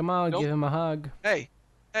 Come on, Nope. give him a hug. Hey,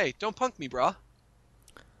 don't punk me, brah.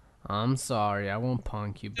 I'm sorry, I won't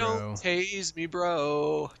punk you, bro. Don't tase me,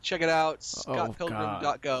 bro. Check it out,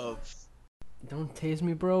 scottpilgrim.gov. Don't tase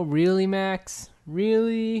me, bro. Really, Max?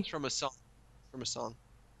 Really? It's from a song.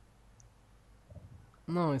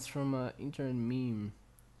 No, it's from an internet meme.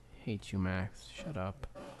 Hate you, Max. Shut up.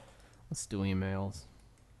 Let's do emails.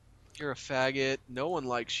 You're a faggot. No one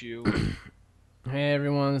likes you. Hey,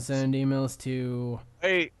 everyone, send emails to...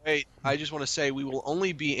 Wait. I just want to say we will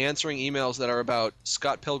only be answering emails that are about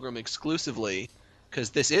Scott Pilgrim exclusively,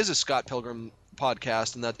 because this is a Scott Pilgrim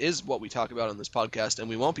podcast, and that is what we talk about on this podcast, and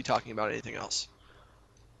we won't be talking about anything else.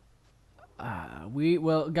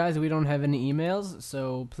 Well, guys, we don't have any emails,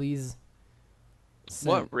 so please...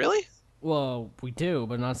 What, really? Well, we do,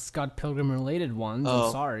 but not Scott Pilgrim related ones. Oh.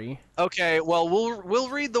 I'm sorry. Okay, well, we'll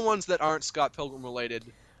read the ones that aren't Scott Pilgrim related,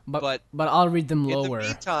 but I'll read them lower.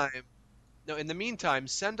 In the meantime,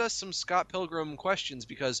 send us some Scott Pilgrim questions,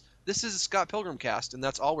 because this is a Scott Pilgrim cast, and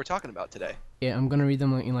that's all we're talking about today. Yeah, I'm gonna read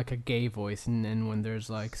them in like a gay voice, and then when there's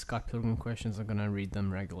like Scott Pilgrim questions, I'm gonna read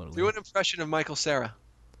them regularly. Do an impression of Michael Cera.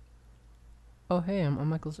 Oh, hey, I'm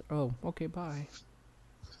Michael. Oh, okay, bye.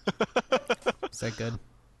 Is that good?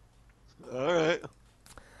 All right.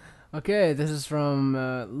 Okay, this is from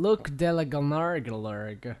Luke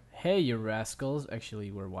Delaganargalarg. Hey, you rascals.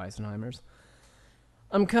 Actually, we're Wisenheimers.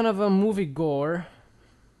 I'm kind of a moviegoer.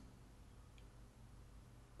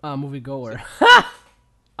 Moviegoer.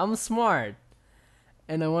 I'm smart.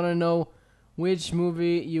 And I want to know which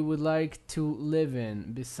movie you would like to live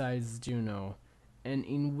in besides Juno. And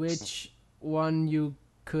in which one you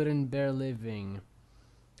couldn't bear living.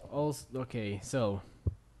 Also, okay, so...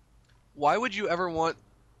 Why would you ever want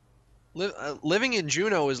Living in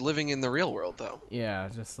Juneau is living in the real world, though. Yeah,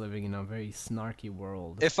 just living in a very snarky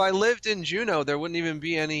world. If I lived in Juneau, there wouldn't even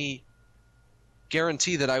be any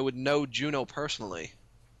guarantee that I would know Juneau personally.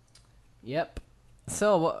 Yep.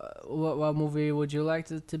 So, what movie would you like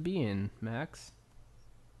to be in, Max?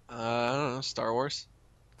 I don't know, Star Wars.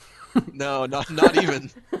 No, not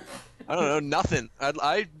even. I don't know, nothing.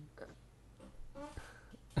 I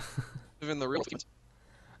live in the real.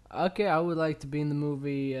 Okay, I would like to be in the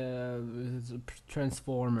movie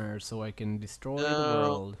Transformers, so I can destroy the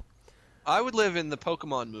world. I would live in the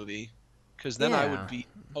Pokemon movie, because then I Yeah. would be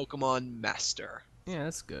Pokemon Master. Yeah,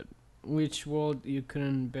 that's good. Which world you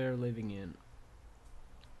couldn't bear living in?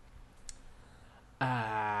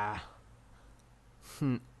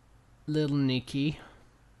 Little Nicky.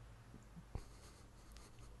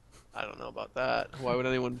 I don't know about that. Why would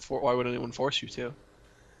anyone force you to?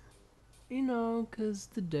 You know, 'cause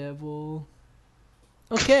the devil.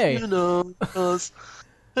 Okay. You know, because,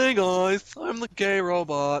 hey guys, I'm the gay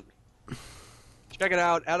robot. Check it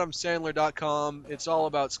out, AdamSandler.com. It's all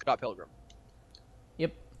about Scott Pilgrim.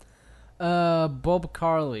 Yep. Bob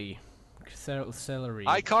Carly. Celery.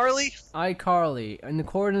 iCarly? iCarly. In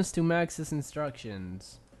accordance to Max's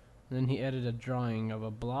instructions. Then he edited a drawing of a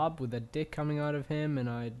blob with a dick coming out of him, and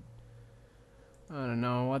I don't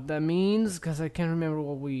know what that means, because I can't remember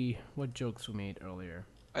what jokes we made earlier.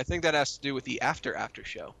 I think that has to do with the after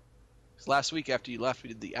show. 'Cause last week after you left, we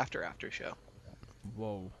did the after show.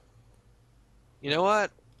 Whoa. You know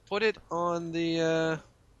what? Put it on the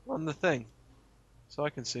thing, so I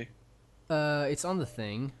can see. It's on the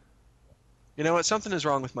thing. You know what? Something is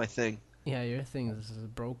wrong with my thing. Yeah, your thing is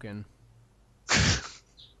broken.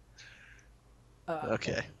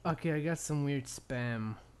 Okay. Okay, I got some weird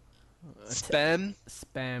spam. Spam?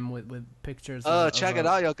 Spam with pictures. Check it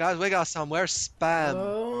out, yo guys. We got somewhere spam.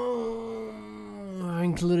 Oh, I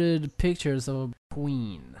included pictures of a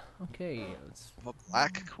queen. Okay. A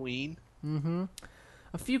black queen. Mm-hmm.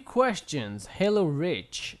 A few questions. Hello,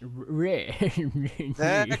 Rich.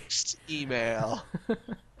 Next email.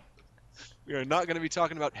 We are not going to be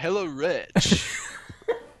talking about Hello Rich.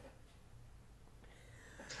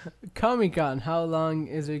 Comic-Con. How long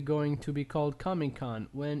is it going to be called Comic-Con?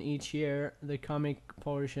 When each year the comic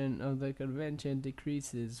portion of the convention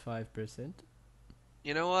decreases 5%?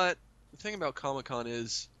 You know what? The thing about Comic-Con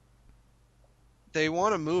is they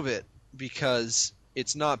want to move it because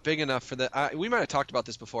it's not big enough for the. We might have talked about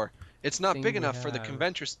this before. It's not Think big we enough for the have.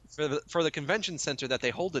 convention for the convention center that they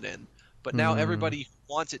hold it in. But now everybody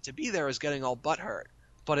who wants it to be there is getting all butthurt.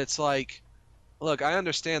 But it's like, look, I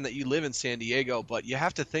understand that you live in San Diego, but you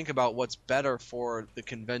have to think about what's better for the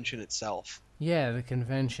convention itself. Yeah, the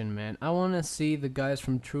convention, man. I want to see the guys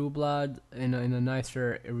from True Blood in a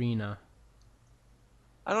nicer arena.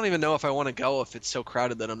 I don't even know if I want to go if it's so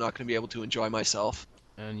crowded that I'm not going to be able to enjoy myself.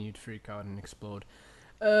 And you'd freak out and explode.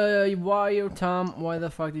 Why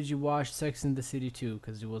the fuck did you watch Sex and the City 2?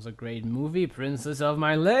 Because it was a great movie. Princess of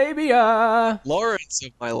my labia. Lawrence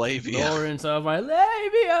of my labia. Lawrence of my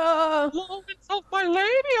labia. Lawrence of my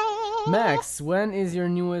labia. Max, when is your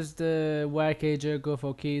newest Whack Age Go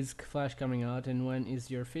for Kids Flash coming out? And when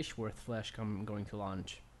is your Fishworth Flash going to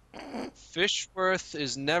launch? Fishworth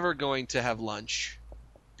is never going to have lunch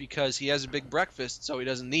because he has a big breakfast, so he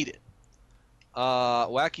doesn't need it.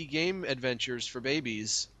 Wacky Game Adventures for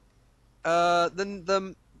Babies. Then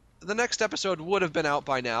the next episode would have been out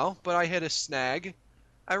by now, but I hit a snag.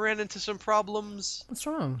 I ran into some problems What's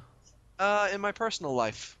wrong? in my personal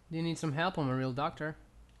life. Do you need some help? I'm a real doctor.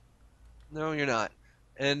 No, you're not.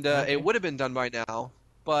 And Okay. it would have been done by now,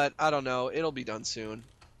 but I don't know. It'll be done soon.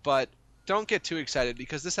 But don't get too excited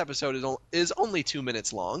because this episode is only 2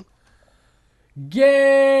 minutes long.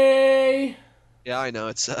 Gay! Yeah, I know,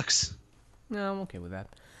 it sucks. No, I'm okay with that.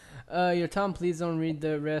 Yotam, please don't read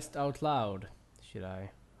the rest out loud. Should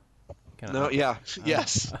I? Can No, I? yeah,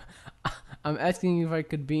 yes. I'm asking if I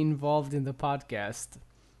could be involved in the podcast.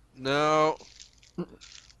 No.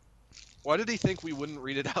 Why did he think we wouldn't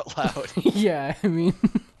read it out loud? Yeah, I mean...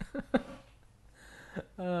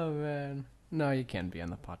 Oh, man. No, you can't be on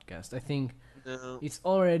the podcast. I think No. it's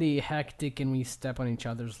already hectic and we step on each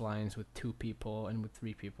other's lines with 2 people, and with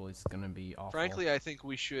 3 people it's gonna be awful. Frankly, I think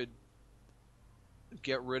we should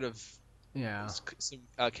get rid of Yeah. some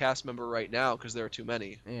cast member right now because there are too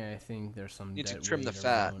many. Yeah, I think there's some Need to dead trim the weight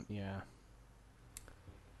fat. around. Yeah.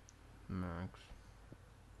 Max.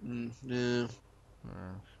 No.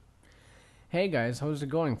 Max. Hey guys, how's it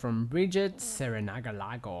going? From Bridget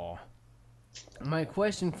Serenagalago. My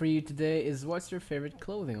question for you today is, what's your favorite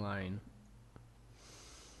clothing line?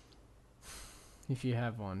 If you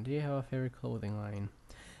have one. Do you have a favorite clothing line?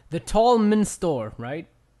 The Tallman store, right?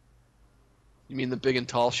 You mean the big and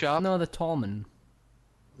tall shop? No, the Tallman.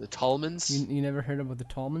 The Tallmans? You never heard about the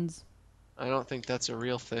Tallmans? I don't think that's a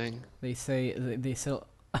real thing. They say they sell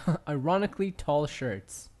ironically tall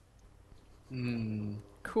shirts. Hmm.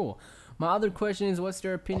 Cool. My other question is, what's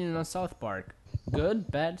your opinion on South Park? Good,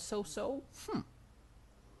 bad, so-so?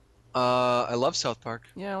 I love South Park.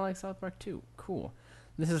 Yeah, I like South Park too. Cool.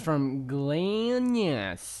 This is from Glenn,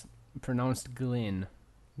 yes. Pronounced Glenn.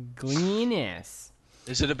 Glenn, yes.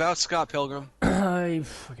 Is it about Scott Pilgrim? I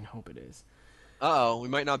fucking hope it is. Uh-oh, we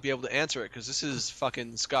might not be able to answer it because this is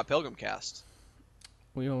fucking Scott Pilgrim cast.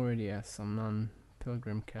 We already asked some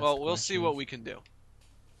non-Pilgrim cast Well, we'll see questions. what we can do.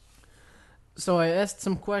 So I asked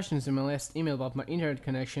some questions in my last email about my internet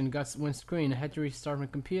connection, went screen, I had to restart my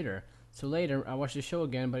computer. So later, I watched the show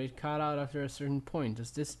again, but it cut out after a certain point. Does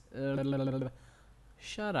this...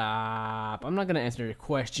 Shut up. I'm not gonna answer your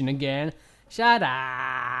question again. Shut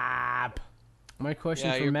up. My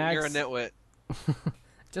question for Max... you're a nitwit.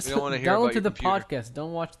 Just we don't wanna hear go about to your the computer. podcast.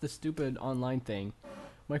 Don't watch the stupid online thing.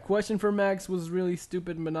 My question for Max was really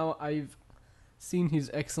stupid, but now I've seen his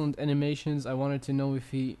excellent animations. I wanted to know if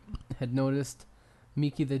he had noticed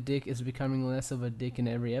Mickey the Dick is becoming less of a dick in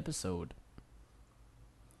every episode.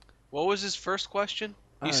 What was his first question?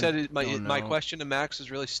 He said my question to Max is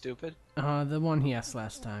really stupid. The one he asked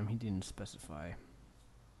last time, he didn't specify.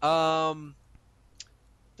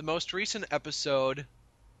 The most recent episode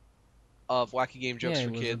of Wacky Game Jokes Yeah, for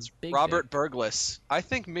it was a Kids, big Robert dick. Burglas. I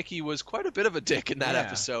think Mickey was quite a bit of a dick in that Yeah,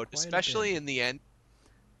 episode, quite a especially bit. in the end.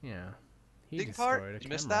 Yeah. He Big destroyed part? a Did you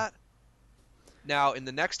miss camera. that? Now, in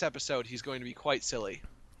the next episode, he's going to be quite silly.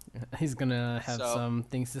 He's gonna have So- some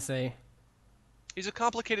things to say. He's a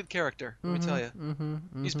complicated character, let me tell you.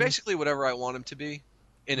 He's basically whatever I want him to be,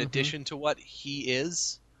 in addition to what he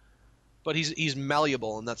is. But he's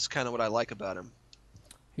malleable, and that's kind of what I like about him.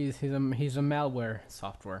 He's a malware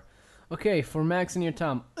software. Okay, for Max and your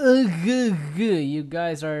Tom. You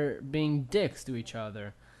guys are being dicks to each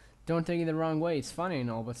other. Don't take it the wrong way. It's funny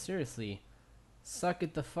and all, but seriously, suck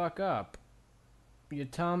it the fuck up. Your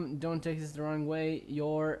Tom, don't take this the wrong way.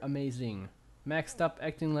 You're amazing. Max, stop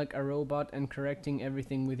acting like a robot and correcting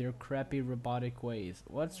everything with your crappy robotic ways.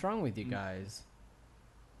 What's wrong with you guys?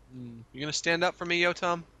 You gonna stand up for me,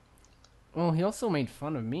 Yotam? Well, he also made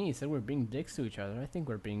fun of me. He said we're being dicks to each other. I think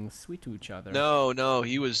we're being sweet to each other. No,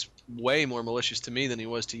 he was way more malicious to me than he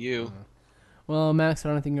was to you. Well, Max, I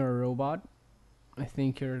don't think you're a robot. I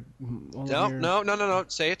think you're... No.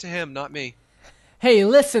 Say it to him, not me. Hey,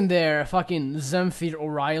 listen there, fucking Zemfir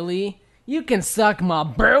O'Reilly. You can suck my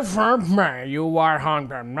boyfriend, you are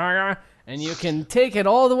hungry, and you can take it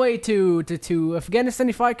all the way to Afghanistan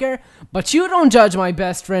if I care, but you don't judge my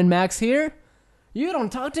best friend Max here. You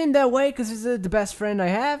don't talk to him that way because he's the best friend I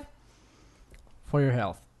have. For your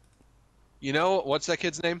health. You know, what's that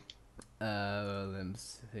kid's name?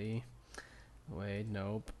 Let's see. Wait,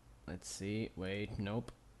 nope. Let's see. Wait,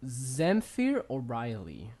 nope. Zemfir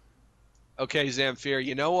O'Reilly. Okay, Zamfir.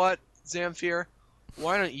 You know what, Zamfir?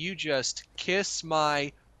 Why don't you just kiss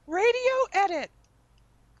my radio edit?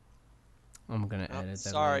 I'm gonna edit that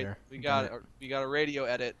Sorry, later. we got a radio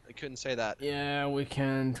edit. I couldn't say that. Yeah, we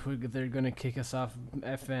can't. They're gonna kick us off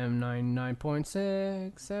FM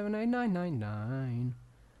 99.6 78999.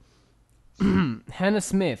 Hannah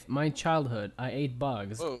Smith, my childhood. I ate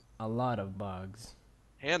bugs. Whoa. A lot of bugs.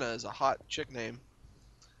 Hannah is a hot chick name.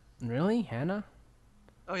 Really, Hannah?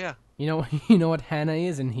 Oh yeah. You know what Hannah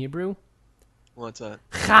is in Hebrew? What's that?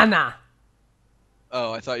 Hannah.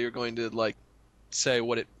 Oh, I thought you were going to like say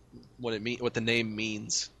what the name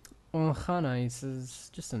means. Well, Hannah is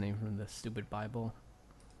just a name from the stupid Bible.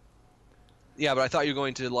 Yeah, but I thought you were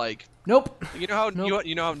going to like. Nope. You know how Nope.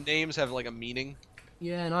 you know how names have like a meaning.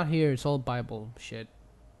 Yeah, not here. It's all Bible shit.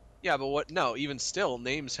 Yeah, but what? No, even still,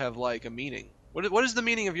 names have like a meaning. What is the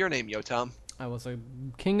meaning of your name, Yotam? I was a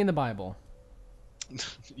king in the Bible.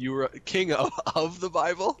 You were a king of the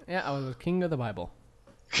Bible? Yeah, I was a king of the Bible.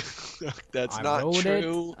 That's I not wrote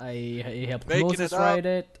true. it. I helped Making Moses it up. write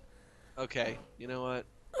it. Okay, you know what?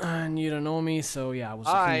 And you don't know me, so yeah, I was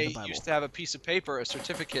the king I of the Bible. used to have a piece of paper, a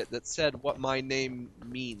certificate that said what my name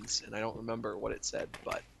means, and I don't remember what it said,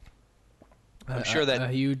 but I'm sure that. a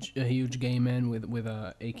huge gay man with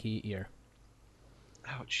a achy ear.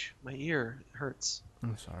 Ouch, my ear hurts.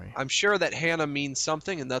 I'm sorry. I'm sure that Hannah means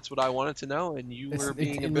something, and that's what I wanted to know, and you were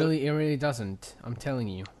being a bit. It really doesn't. I'm telling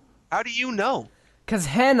you. How do you know? Cause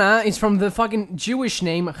Hannah is from the fucking Jewish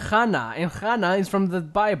name Hannah, and Hannah is from the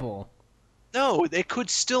Bible. No, it could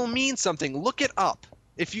still mean something. Look it up.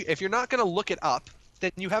 If you're not gonna look it up,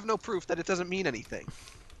 then you have no proof that it doesn't mean anything.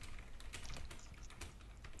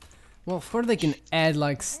 Well, of course they can add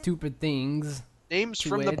like stupid things. Names to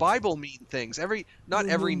from the it. Bible mean things. Not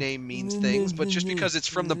every name means things, but just because it's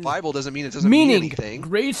from the Bible doesn't mean it doesn't mean Meaning, anything.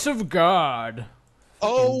 grace of God.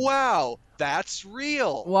 Oh, wow. That's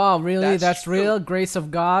real. Wow, really? That's true. real? Grace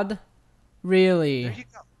of God? Really? There you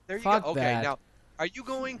go. There you Fuck go. Okay, that. now, are you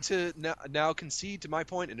going to now concede to my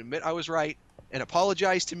point and admit I was right and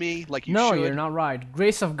apologize to me like you No, should? you're not right.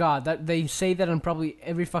 Grace of God. That they say that on probably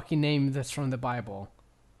every fucking name that's from the Bible.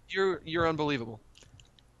 You're unbelievable.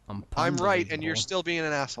 I'm right, and you're Unbelievable. still being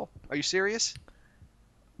an asshole. Are you serious?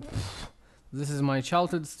 This is my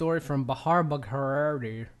childhood story from Bahar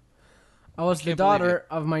Baghardi. I was the can't believe daughter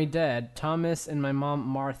of my dad, Thomas, and my mom,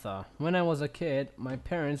 Martha. When I was a kid, my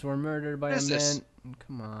parents were murdered by What a is man. this?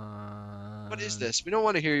 Come on. What is this? We don't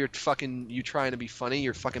want to hear you trying to be funny,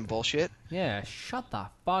 your fucking bullshit. Yeah, shut the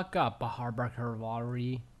fuck up, Bahar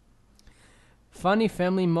Baghardi. Funny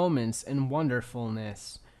family moments and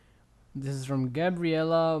wonderfulness. This is from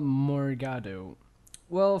Gabriela Morgado.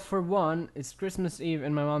 Well, for one, it's Christmas Eve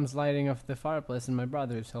and my mom's lighting up the fireplace and my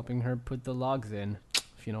brother's helping her put the logs in,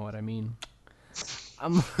 if you know what I mean.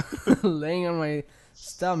 I'm laying on my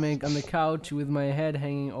stomach on the couch with my head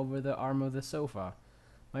hanging over the arm of the sofa.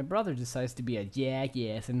 My brother decides to be a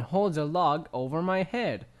jackass and holds a log over my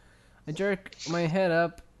head. I jerk my head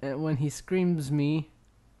up and when he screams me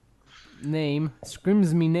name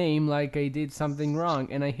like I did something wrong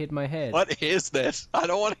and I hit my head. What is this? I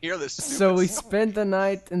don't want to hear this. So we spent the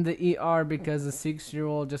night in the ER because a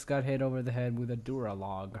 6-year-old just got hit over the head with a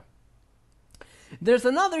Duralog. There's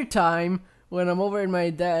another time when I'm over at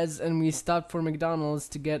my dad's and we stopped for McDonald's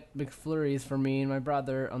to get McFlurries for me and my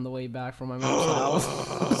brother on the way back from my mom's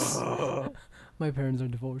house. My parents are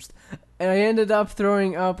divorced. And I ended up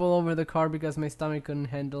throwing up all over the car because my stomach couldn't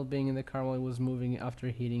handle being in the car while it was moving after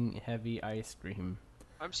eating heavy ice cream.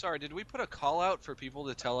 I'm sorry, did we put a call out for people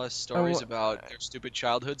to tell us stories about their stupid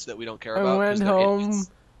childhoods that we don't care about? I 'Cause went they're home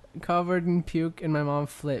idiots? covered in puke and my mom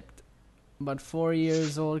flipped. But 4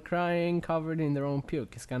 years old crying covered in their own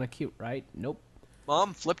puke. It's kind of cute, right? Nope.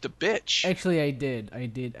 Mom flipped a bitch. Actually, I did. I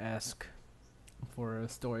did ask for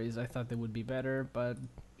stories. I thought they would be better, but...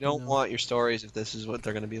 You don't No. want your stories if this is what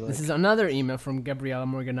they're going to be like. This is another email from Gabriela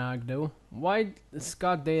Morganagdo. Why did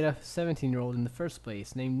Scott date a 17-year-old in the first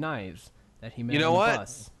place named Knives that he met You know on the what?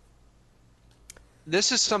 bus?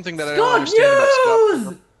 This is something that I don't understand about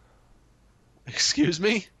Scott. Excuse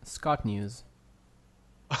me? Scott News.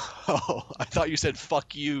 Oh, I thought you said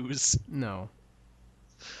fuck yous. No.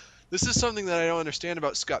 This is something that I don't understand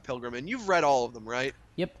about Scott Pilgrim, and you've read all of them, right?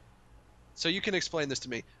 Yep. So you can explain this to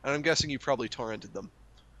me, and I'm guessing you probably torrented them.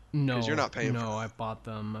 No. 'Cause you're not paying No, for them. I bought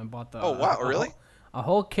them. I bought the. Oh, wow, really? A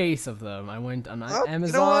whole case of them. I went on Well, Amazon.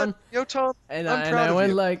 You know what? Yo, Tom, And I'm proud I of went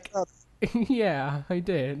you. like, yeah, I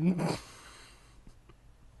did.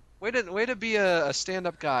 Way to be a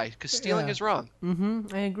stand-up guy, because stealing Yeah. is wrong.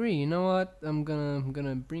 I agree. You know what? I'm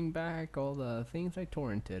gonna bring back all the things I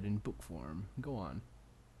torrented in book form. Go on.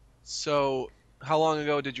 So, how long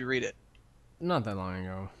ago did you read it? Not that long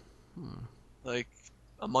ago. Like,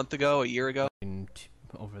 a month ago, a year ago?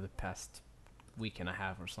 Over the past week and a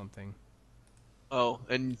half or something. Oh,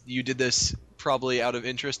 and you did this probably out of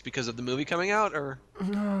interest because of the movie coming out, or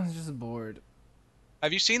No, I was just bored.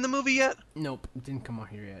 have you seen the movie yet? Nope, it didn't come out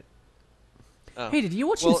here yet. Oh. Hey, did you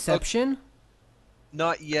watch Well, Inception?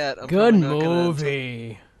 Not yet. I'm Good probably not gonna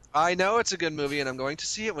movie. I know it's a good movie, and I'm going to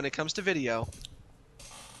see it when it comes to video.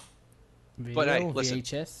 Video, But hey, listen.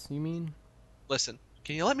 VHS, you mean? Listen,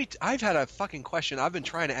 can you let me... I've had a fucking question I've been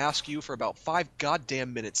trying to ask you for about 5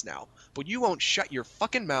 goddamn minutes now, but you won't shut your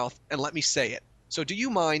fucking mouth and let me say it. So do you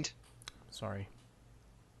mind... Sorry.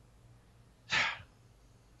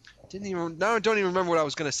 Don't even remember what I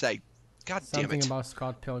was going to say. God damn Something it. about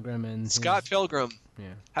Scott Pilgrim and Scott his... Pilgrim.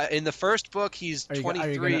 Yeah. In the first book, he's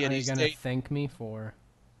 23 and Are you he's gonna thank me for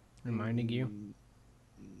reminding you?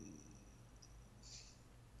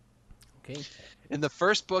 Okay. In the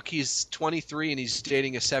first book, he's 23 and he's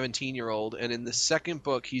dating a 17-year-old, and in the second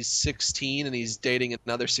book, he's 16 and he's dating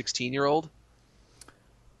another 16-year-old.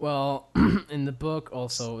 Well, in the book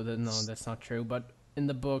also, no, that's not true. But in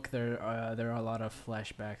the book, there are a lot of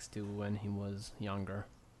flashbacks to when he was younger.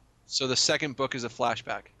 So the second book is a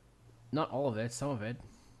flashback. Not all of it, some of it.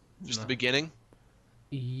 Just No. the beginning?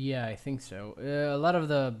 Yeah, I think so. A lot of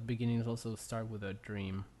the beginnings also start with a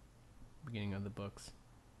dream. Beginning of the books.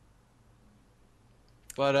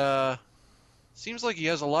 But, seems like he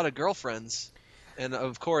has a lot of girlfriends. And,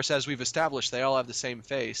 of course, as we've established, they all have the same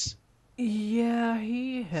face. Yeah,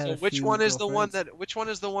 he has. So which one is the one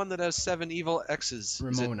that has 7 evil exes?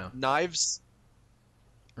 Ramona. Is it Knives?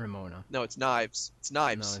 Ramona. No, it's Knives. It's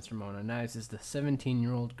Knives. No, it's Ramona. Knives is the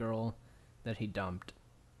 17-year-old girl that he dumped.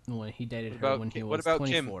 when he dated her about when he Kim? was What about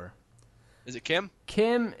Kim? 24. Is it Kim?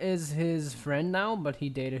 Kim is his friend now, but he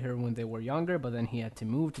dated her when they were younger. But then he had to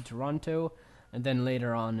move to Toronto, and then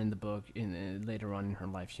later on in the book, later on in her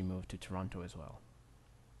life, she moved to Toronto as well.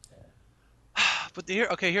 But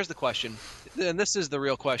here's the question, and this is the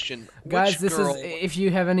real question. Guys, Which this girl, is if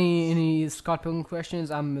you have any Scott Pilgrim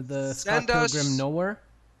questions, I'm the Scott Pilgrim knower.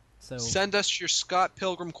 So send us your Scott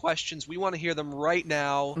Pilgrim questions. We want to hear them right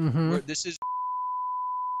now. Mhm. This is